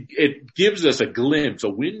it gives us a glimpse, a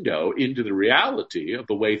window into the reality of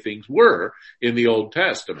the way things were in the Old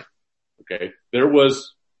Testament. Okay. There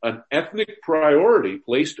was an ethnic priority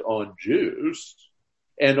placed on Jews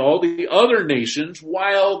and all the other nations,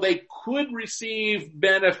 while they could receive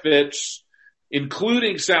benefits,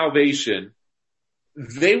 including salvation,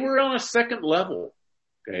 they were on a second level.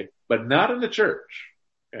 Okay. But not in the church.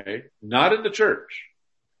 Okay. Not in the church.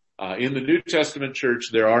 In the New Testament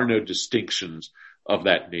church, there are no distinctions of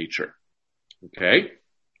that nature. Okay.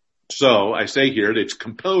 So I say here that its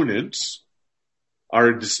components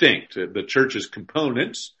are distinct. The church's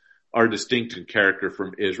components are distinct in character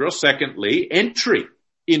from Israel. Secondly, entry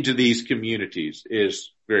into these communities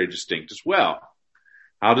is very distinct as well.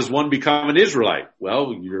 How does one become an Israelite?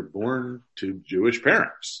 Well, you're born to Jewish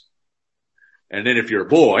parents. And then if you're a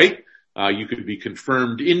boy, you could be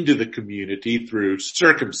confirmed into the community through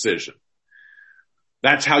circumcision.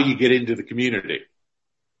 That's how you get into the community.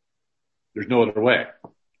 There's no other way.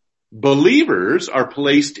 Believers are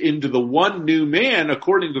placed into the one new man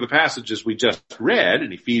according to the passages we just read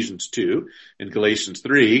in Ephesians 2 and Galatians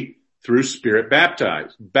 3 through Spirit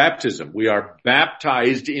baptism. We are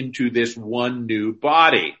baptized into this one new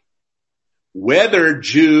body, whether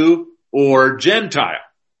Jew or Gentile.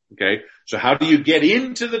 Okay. So how do you get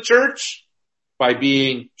into the church? By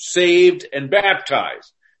being saved and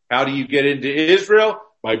baptized. How do you get into Israel?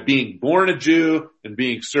 By being born a Jew and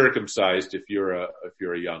being circumcised if you're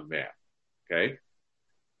a young man. Okay.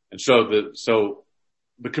 And so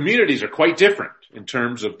the communities are quite different in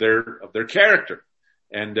terms of their character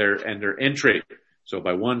and their entry. So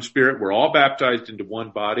by one Spirit, we're all baptized into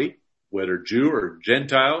one body, whether Jew or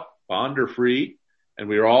Gentile, bond or free, and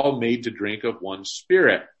we are all made to drink of one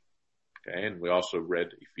Spirit. Okay. And we also read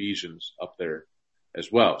Ephesians up there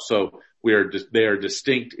as well. So they are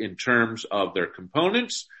distinct in terms of their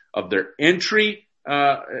components, of their entry,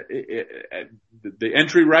 the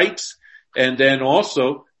entry rights, and then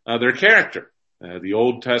also their character. The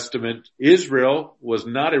Old Testament Israel was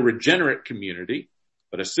not a regenerate community,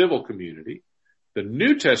 but a civil community. The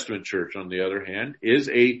New Testament church, on the other hand, is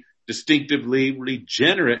a distinctively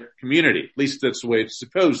regenerate community. At least that's the way it's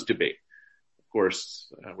supposed to be. Of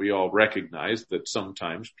course, we all recognize that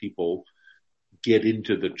sometimes people get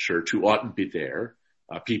into the church who oughtn't be there,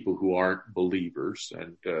 people who aren't believers,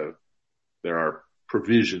 and there are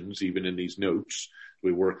provisions even in these notes.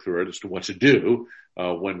 We work through it as to what to do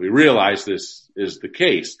when we realize this is the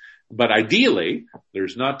case. But ideally,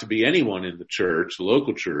 there's not to be anyone in the church, the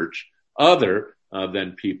local church, other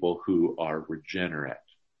than people who are regenerate.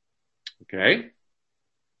 Okay?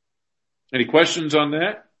 Any questions on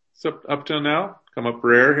that? Up till now? Come up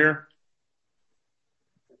for air here.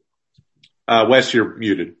 Wes, you're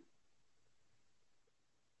muted.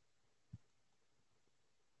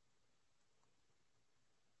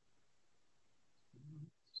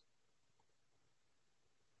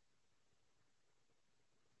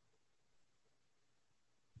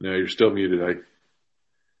 No, you're still muted.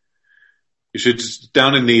 You should just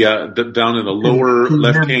down in the lower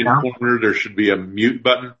left-hand corner, there should be a mute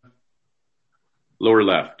button. Lower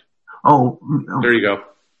left. Oh. There you go.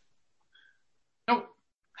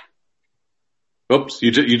 Oops,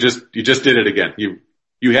 you just did it again.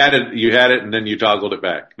 You had it and then you toggled it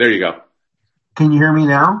back. There you go. Can you hear me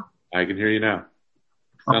now? I can hear you now.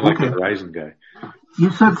 Sound like a Verizon guy. You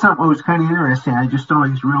said something that was kind of interesting. I just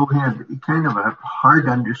always really had kind of a hard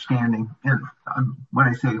understanding. And when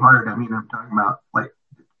I say hard, I mean I'm talking about like,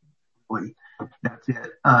 that's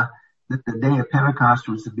it. That the day of Pentecost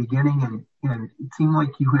was the beginning, and it seemed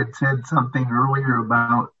like you had said something earlier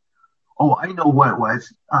about, I know what it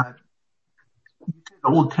was. You said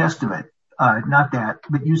Old Testament, not that,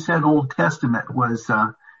 but you said Old Testament was,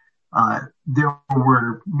 there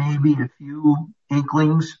were maybe a few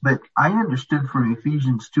inklings, but I understood from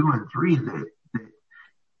Ephesians 2 and 3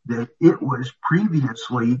 that it was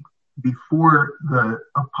previously, before the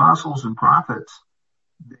apostles and prophets,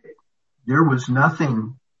 there was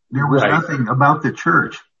nothing about the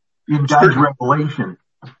church in God's revelation.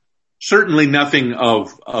 Certainly nothing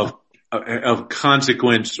of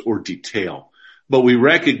consequence or detail. But we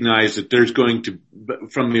recognize that there's going to,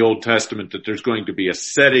 from the Old Testament, that there's going to be a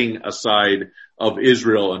setting aside of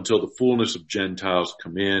Israel until the fullness of Gentiles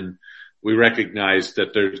come in. We recognize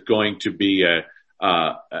that there's going to be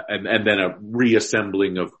and then a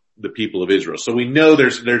reassembling of the people of Israel. So we know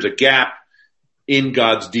there's a gap in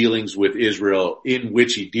God's dealings with Israel in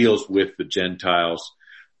which he deals with the Gentiles.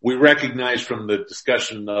 We recognize from the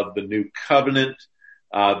discussion of the new covenant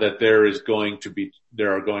that there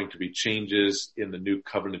are going to be changes in the new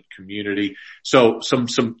covenant community. So some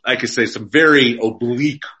I could say some very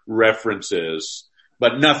oblique references,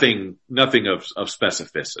 but nothing of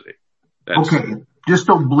specificity. Okay, just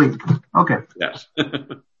oblique. Okay. Yes.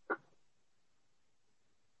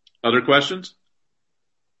 Other questions?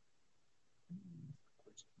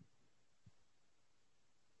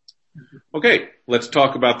 Okay, let's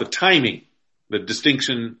talk about the timing, the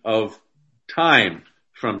distinction of time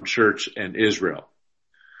from church and Israel.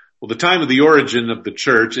 Well, the time of the origin of the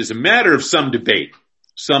church is a matter of some debate.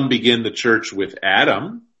 Some begin the church with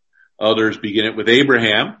Adam. Others begin it with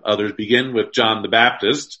Abraham. Others begin with John the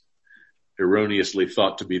Baptist, erroneously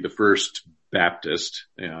thought to be the first Baptist.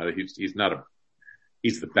 He's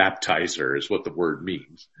the baptizer is what the word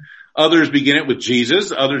means. Others begin it with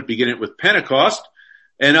Jesus. Others begin it with Pentecost.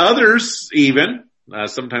 And others even,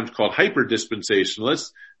 sometimes called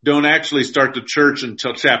hyper-dispensationalists, don't actually start the church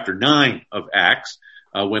until chapter 9 of Acts,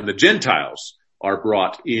 when the Gentiles are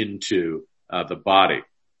brought into the body.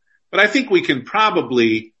 But I think we can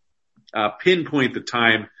probably pinpoint the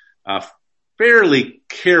time fairly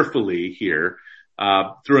carefully here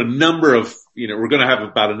through a number of, we're going to have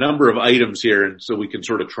about a number of items here, and so we can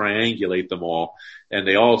sort of triangulate them all, and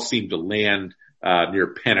they all seem to land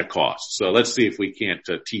near Pentecost. So let's see if we can't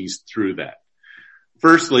tease through that.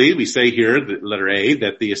 Firstly, we say here, the letter A,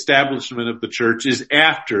 that the establishment of the church is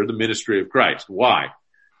after the ministry of Christ. Why?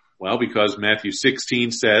 Well, because Matthew 16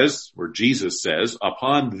 says, or Jesus says,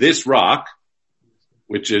 upon this rock,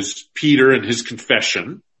 which is Peter and his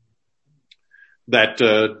confession, that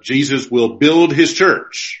Jesus will build his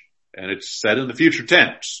church. And it's said in the future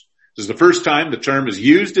tense. This is the first time the term is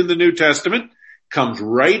used in the New Testament. Comes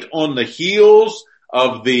right on the heels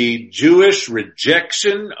of the Jewish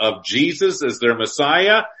rejection of Jesus as their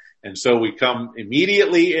Messiah. And so we come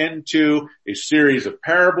immediately into a series of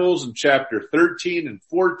parables in chapter 13 and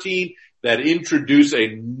 14 that introduce a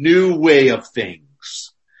new way of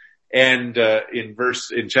things. And in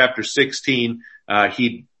chapter 16,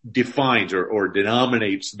 he defines or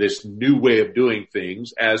denominates this new way of doing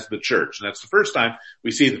things as the church. And that's the first time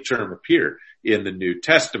we see the term appear in the New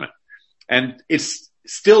Testament. And it's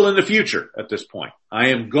still in the future at this point. I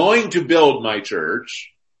am going to build my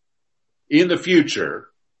church in the future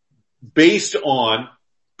based on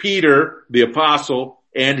Peter, the apostle,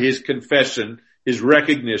 and his confession, his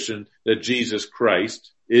recognition that Jesus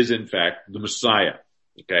Christ is in fact the Messiah.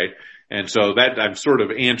 Okay. And so that I'm sort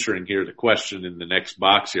of answering here the question in the next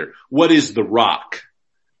box here. What is the rock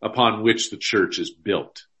upon which the church is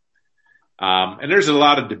built? And there's a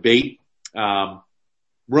lot of debate.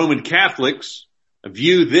 Roman Catholics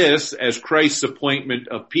view this as Christ's appointment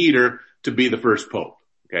of Peter to be the first pope.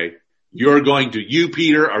 Okay. You,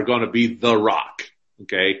 Peter, are going to be the rock.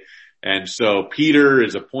 Okay. And so Peter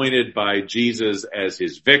is appointed by Jesus as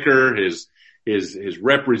his vicar, his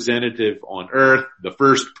representative on earth, the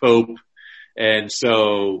first pope. And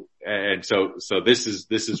so this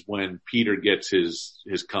is when Peter gets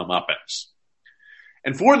his comeuppance.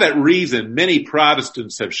 And for that reason, many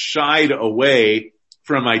Protestants have shied away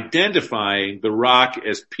from identifying the rock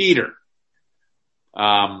as Peter.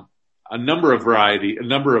 A number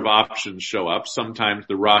of options show up. Sometimes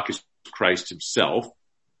the rock is Christ himself.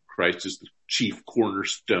 Christ is the chief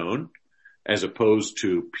cornerstone, as opposed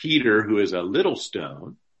to Peter, who is a little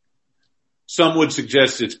stone. Some would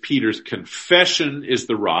suggest it's Peter's confession is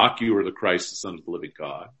the rock. You are the Christ, the Son of the living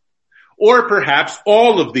God. Or perhaps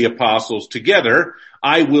all of the apostles together.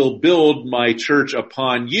 I will build my church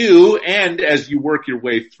upon you. And as you work your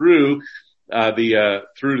way through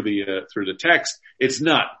the text, it's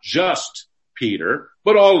not just Peter,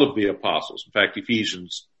 but all of the apostles. In fact,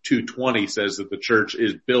 Ephesians 2:20 says that the church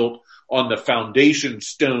is built on the foundation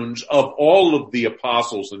stones of all of the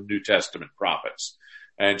apostles and New Testament prophets.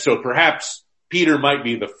 And so perhaps Peter might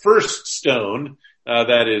be the first stone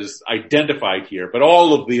that is identified here, but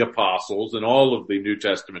all of the apostles and all of the New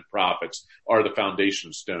Testament prophets are the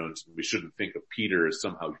foundation stones. We shouldn't think of Peter as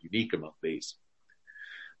somehow unique among these.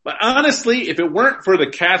 But honestly, if it weren't for the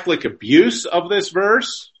Catholic abuse of this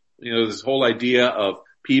verse, this whole idea of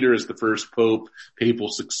Peter as the first pope, papal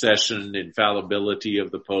succession, infallibility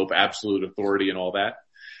of the pope, absolute authority and all that,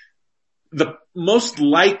 the most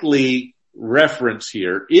likely reference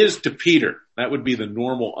here is to Peter. That would be the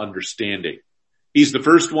normal understanding. He's the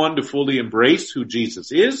first one to fully embrace who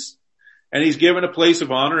Jesus is, and he's given a place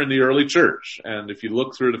of honor in the early church. And if you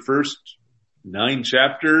look through the first 9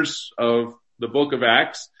 chapters of the book of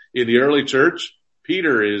Acts in the early church,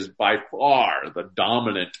 Peter is by far the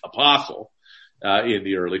dominant apostle in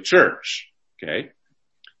the early church. Okay.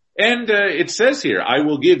 And it says here, I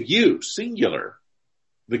will give you, singular,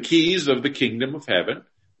 the keys of the kingdom of heaven.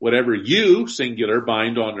 Whatever you, singular,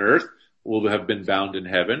 bind on earth will have been bound in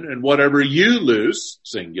heaven, and whatever you loose,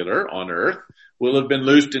 singular, on earth will have been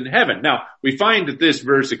loosed in heaven. Now, we find that this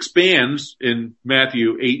verse expands in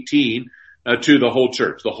Matthew 18 to the whole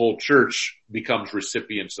church. The whole church becomes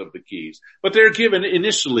recipients of the keys. But they're given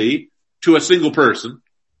initially to a single person,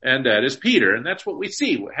 and that is Peter. And that's what we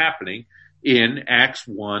see happening in Acts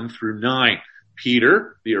 1 through 9.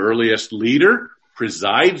 Peter, the earliest leader,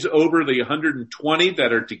 presides over the 120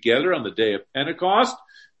 that are together on the day of Pentecost.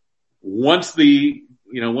 Once the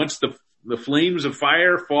flames of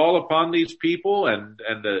fire fall upon these people and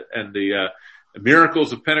the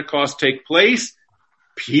miracles of Pentecost take place,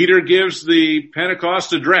 Peter gives the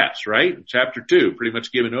Pentecost address, right? Chapter 2, pretty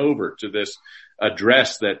much given over to this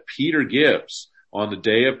address that Peter gives on the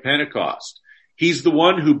day of Pentecost. He's the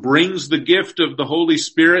one who brings the gift of the Holy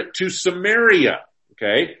Spirit to Samaria.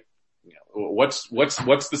 Okay. What's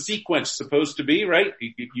the sequence supposed to be, right?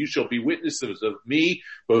 You shall be witnesses of me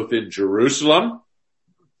both in Jerusalem,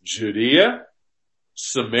 Judea,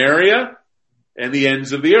 Samaria, and the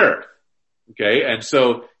ends of the earth. Okay. And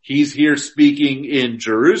so he's here speaking in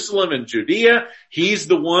Jerusalem and Judea. He's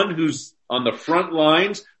the one who's on the front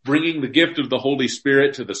lines bringing the gift of the Holy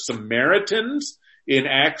Spirit to the Samaritans in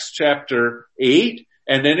Acts chapter 8.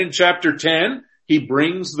 And then in chapter 10, he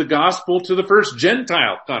brings the gospel to the first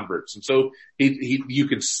Gentile converts. And so you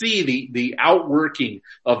can see the outworking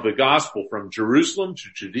of the gospel from Jerusalem to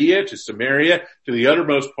Judea to Samaria to the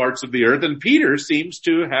uttermost parts of the earth. And Peter seems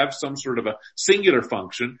to have some sort of a singular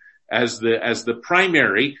function as the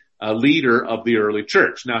primary leader of the early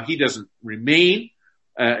church. Now, he doesn't remain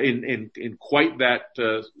in quite that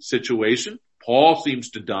situation. Paul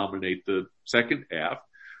seems to dominate the second half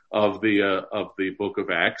of the book of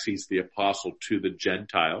Acts. He's the apostle to the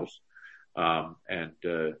Gentiles. And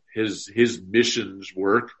his missions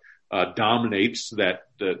work, dominates that,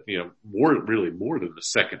 more than the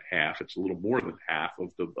second half. It's a little more than half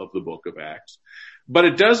of the book of Acts. But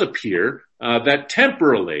it does appear, that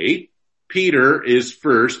temporally Peter is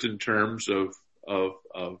first in terms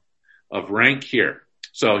of rank here.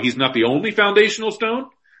 So he's not the only foundational stone,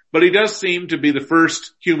 but he does seem to be the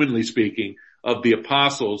first, humanly speaking, of the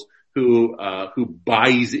apostles who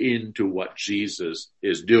buys into what Jesus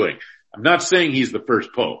is doing. I'm not saying he's the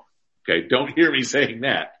first pope. Okay. Don't hear me saying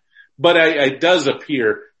that, but it does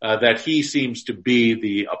appear, that he seems to be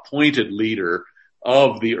the appointed leader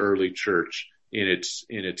of the early church in its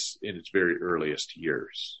very earliest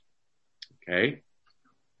years. Okay.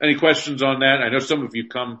 Any questions on that? I know some of you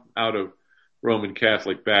come out of Roman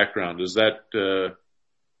Catholic background. Does that,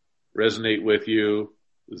 resonate with you?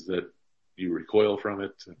 Is that, you recoil from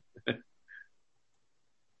it?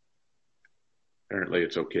 Apparently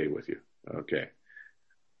it's okay with you. Okay.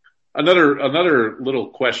 Another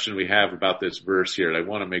little question we have about this verse here that I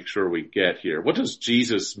want to make sure we get here. What does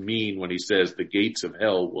Jesus mean when he says the gates of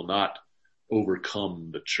hell will not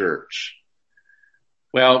overcome the church?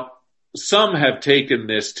 Well, some have taken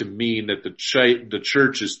this to mean that the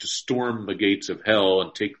church is to storm the gates of hell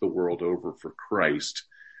and take the world over for Christ,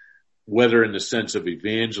 whether in the sense of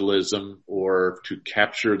evangelism or to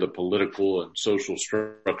capture the political and social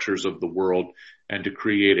structures of the world and to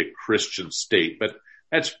create a Christian state. But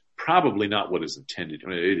that's probably not what is intended. I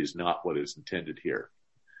mean, it is not what is intended here.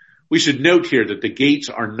 We should note here that the gates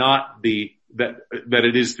are not that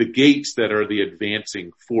it is the gates that are the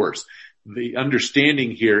advancing force. the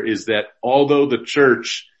understanding here is that although the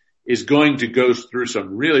church is going to go through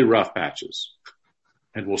some really rough patches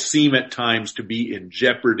and will seem at times to be in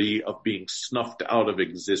jeopardy of being snuffed out of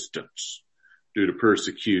existence due to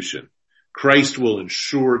persecution, Christ will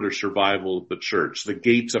ensure the survival of the church. The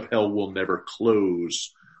gates of hell will never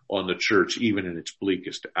close on the church, even in its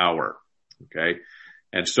bleakest hour. Okay.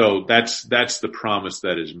 And so that's the promise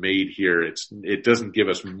that is made here. It doesn't give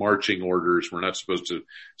us marching orders. We're not supposed to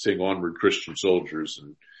sing Onward Christian Soldiers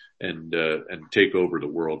and take over the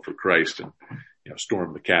world for Christ and,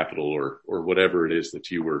 storm the Capitol or whatever it is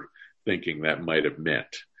that you were thinking that might have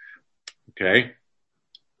meant. Okay.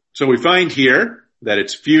 So we find here that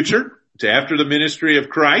it's future. It's after the ministry of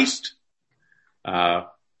Christ.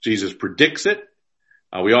 Jesus predicts it.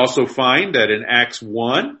 We also find that in Acts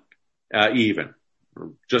 1, even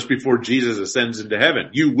just before Jesus ascends into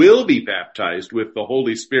heaven, you will be baptized with the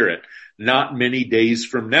Holy Spirit not many days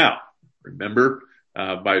from now. Remember,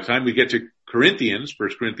 by the time we get to Corinthians, 1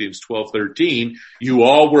 Corinthians 12:13, you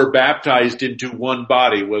all were baptized into one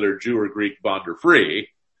body, whether Jew or Greek, bond or free.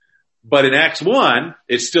 But in Acts 1,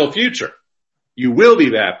 it's still future. You will be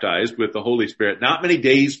baptized with the Holy Spirit not many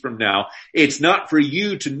days from now. It's not for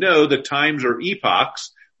you to know the times or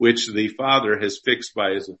epochs which the Father has fixed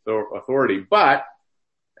by his authority, but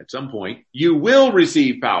at some point you will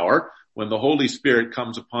receive power when the Holy Spirit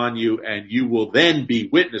comes upon you, and you will then be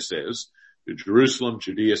witnesses to Jerusalem,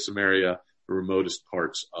 Judea, Samaria, the remotest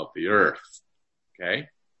parts of the earth. Okay?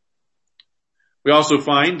 We also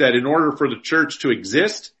find that in order for the church to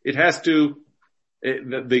exist, the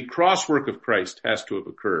crosswork of Christ has to have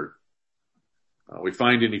occurred. We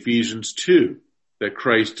find in Ephesians 2 that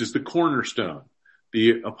Christ is the cornerstone.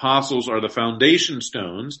 The apostles are the foundation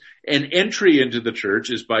stones, and entry into the church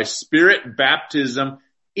is by Spirit baptism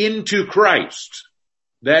into Christ.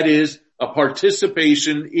 That is a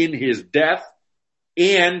participation in his death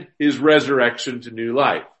and his resurrection to new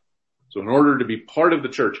life. So in order to be part of the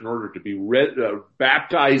church, in order to be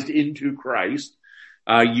baptized into Christ,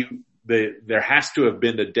 there has to have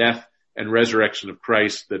been the death and resurrection of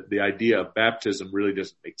Christ. That the idea of baptism really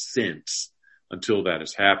doesn't make sense until that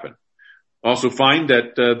has happened. Also find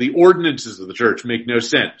that the ordinances of the church make no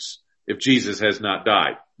sense if Jesus has not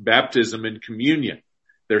died. Baptism and communion,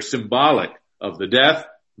 they're symbolic of the death,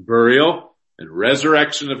 burial, and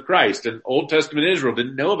resurrection of Christ. And Old Testament Israel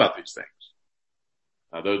didn't know about these things.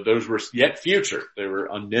 Those were yet future. They were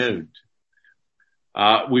unknown.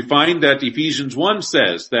 We find that Ephesians 1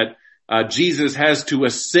 says that Jesus has to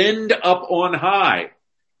ascend up on high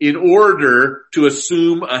in order to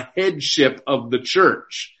assume a headship of the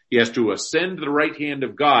church. He has to ascend to the right hand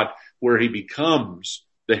of God where he becomes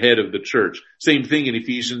the head of the church. Same thing in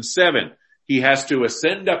Ephesians 7. He has to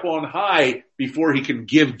ascend up on high before he can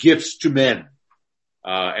give gifts to men.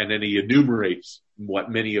 And then he enumerates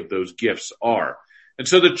what many of those gifts are. And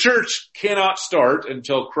so the church cannot start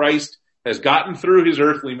until Christ has gotten through his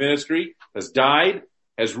earthly ministry, has died,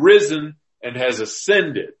 has risen, and has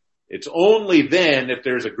ascended. It's only then if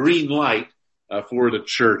there's a green light for the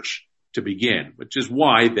church to begin, which is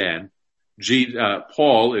why then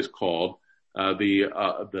Paul is called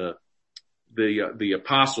the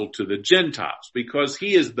apostle to the Gentiles, because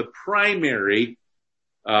he is the primary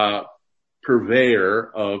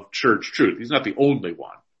purveyor of church truth. He's not the only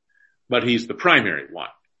one, but he's the primary one.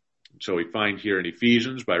 So we find here in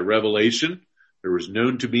Ephesians, by revelation, there was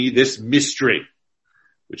known to be this mystery,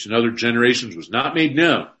 which in other generations was not made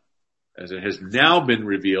known, as it has now been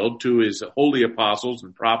revealed to his holy apostles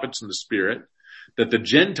and prophets in the Spirit, that the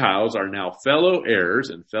Gentiles are now fellow heirs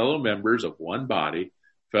and fellow members of one body,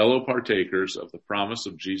 fellow partakers of the promise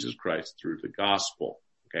of Jesus Christ through the gospel.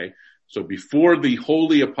 Okay? So before the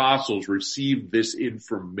holy apostles received this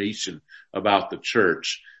information about the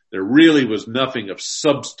church, there really was nothing of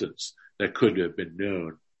substance that could have been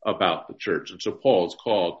known about the church. And so Paul is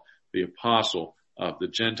called the apostle of the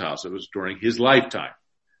Gentiles. It was during his lifetime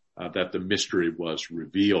that the mystery was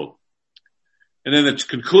revealed. And then its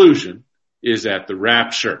conclusion is at the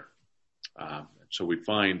rapture. So we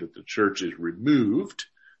find that the church is removed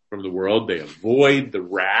from the world. They avoid the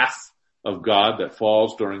wrath of God that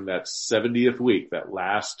falls during that 70th week, that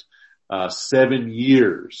last 7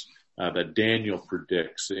 years that Daniel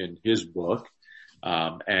predicts in his book.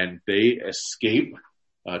 And they escape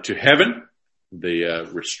to heaven. The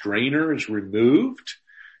restrainer is removed,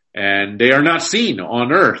 and they are not seen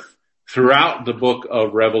on earth throughout the book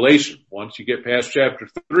of Revelation. Once you get past chapter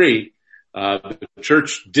 3, the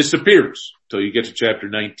church disappears until you get to chapter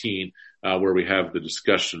 19, where we have the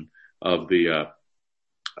discussion of the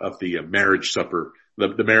marriage supper,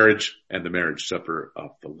 the marriage and the marriage supper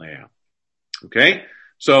of the Lamb. Okay?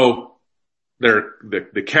 So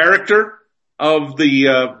the character of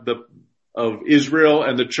of Israel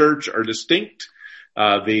and the church are distinct.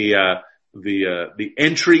 The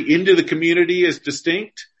entry into the community is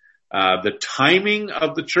distinct. The timing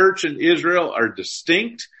of the church in Israel are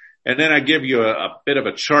distinct. And then I give you a bit of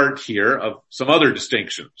a chart here of some other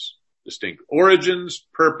distinctions: distinct origins,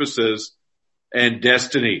 purposes, and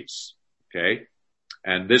destinies. Okay.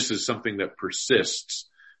 And this is something that persists,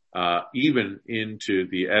 even into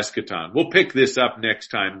the eschaton. We'll pick this up next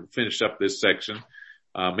time, finish up this section,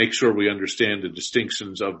 make sure we understand the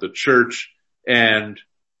distinctions of the church and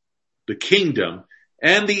the kingdom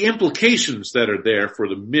and the implications that are there for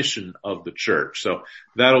the mission of the church. So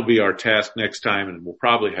that'll be our task next time, and we'll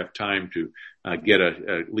probably have time to get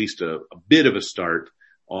at least a bit of a start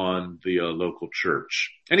on the local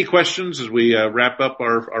church. Any questions as we wrap up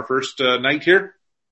our first night here?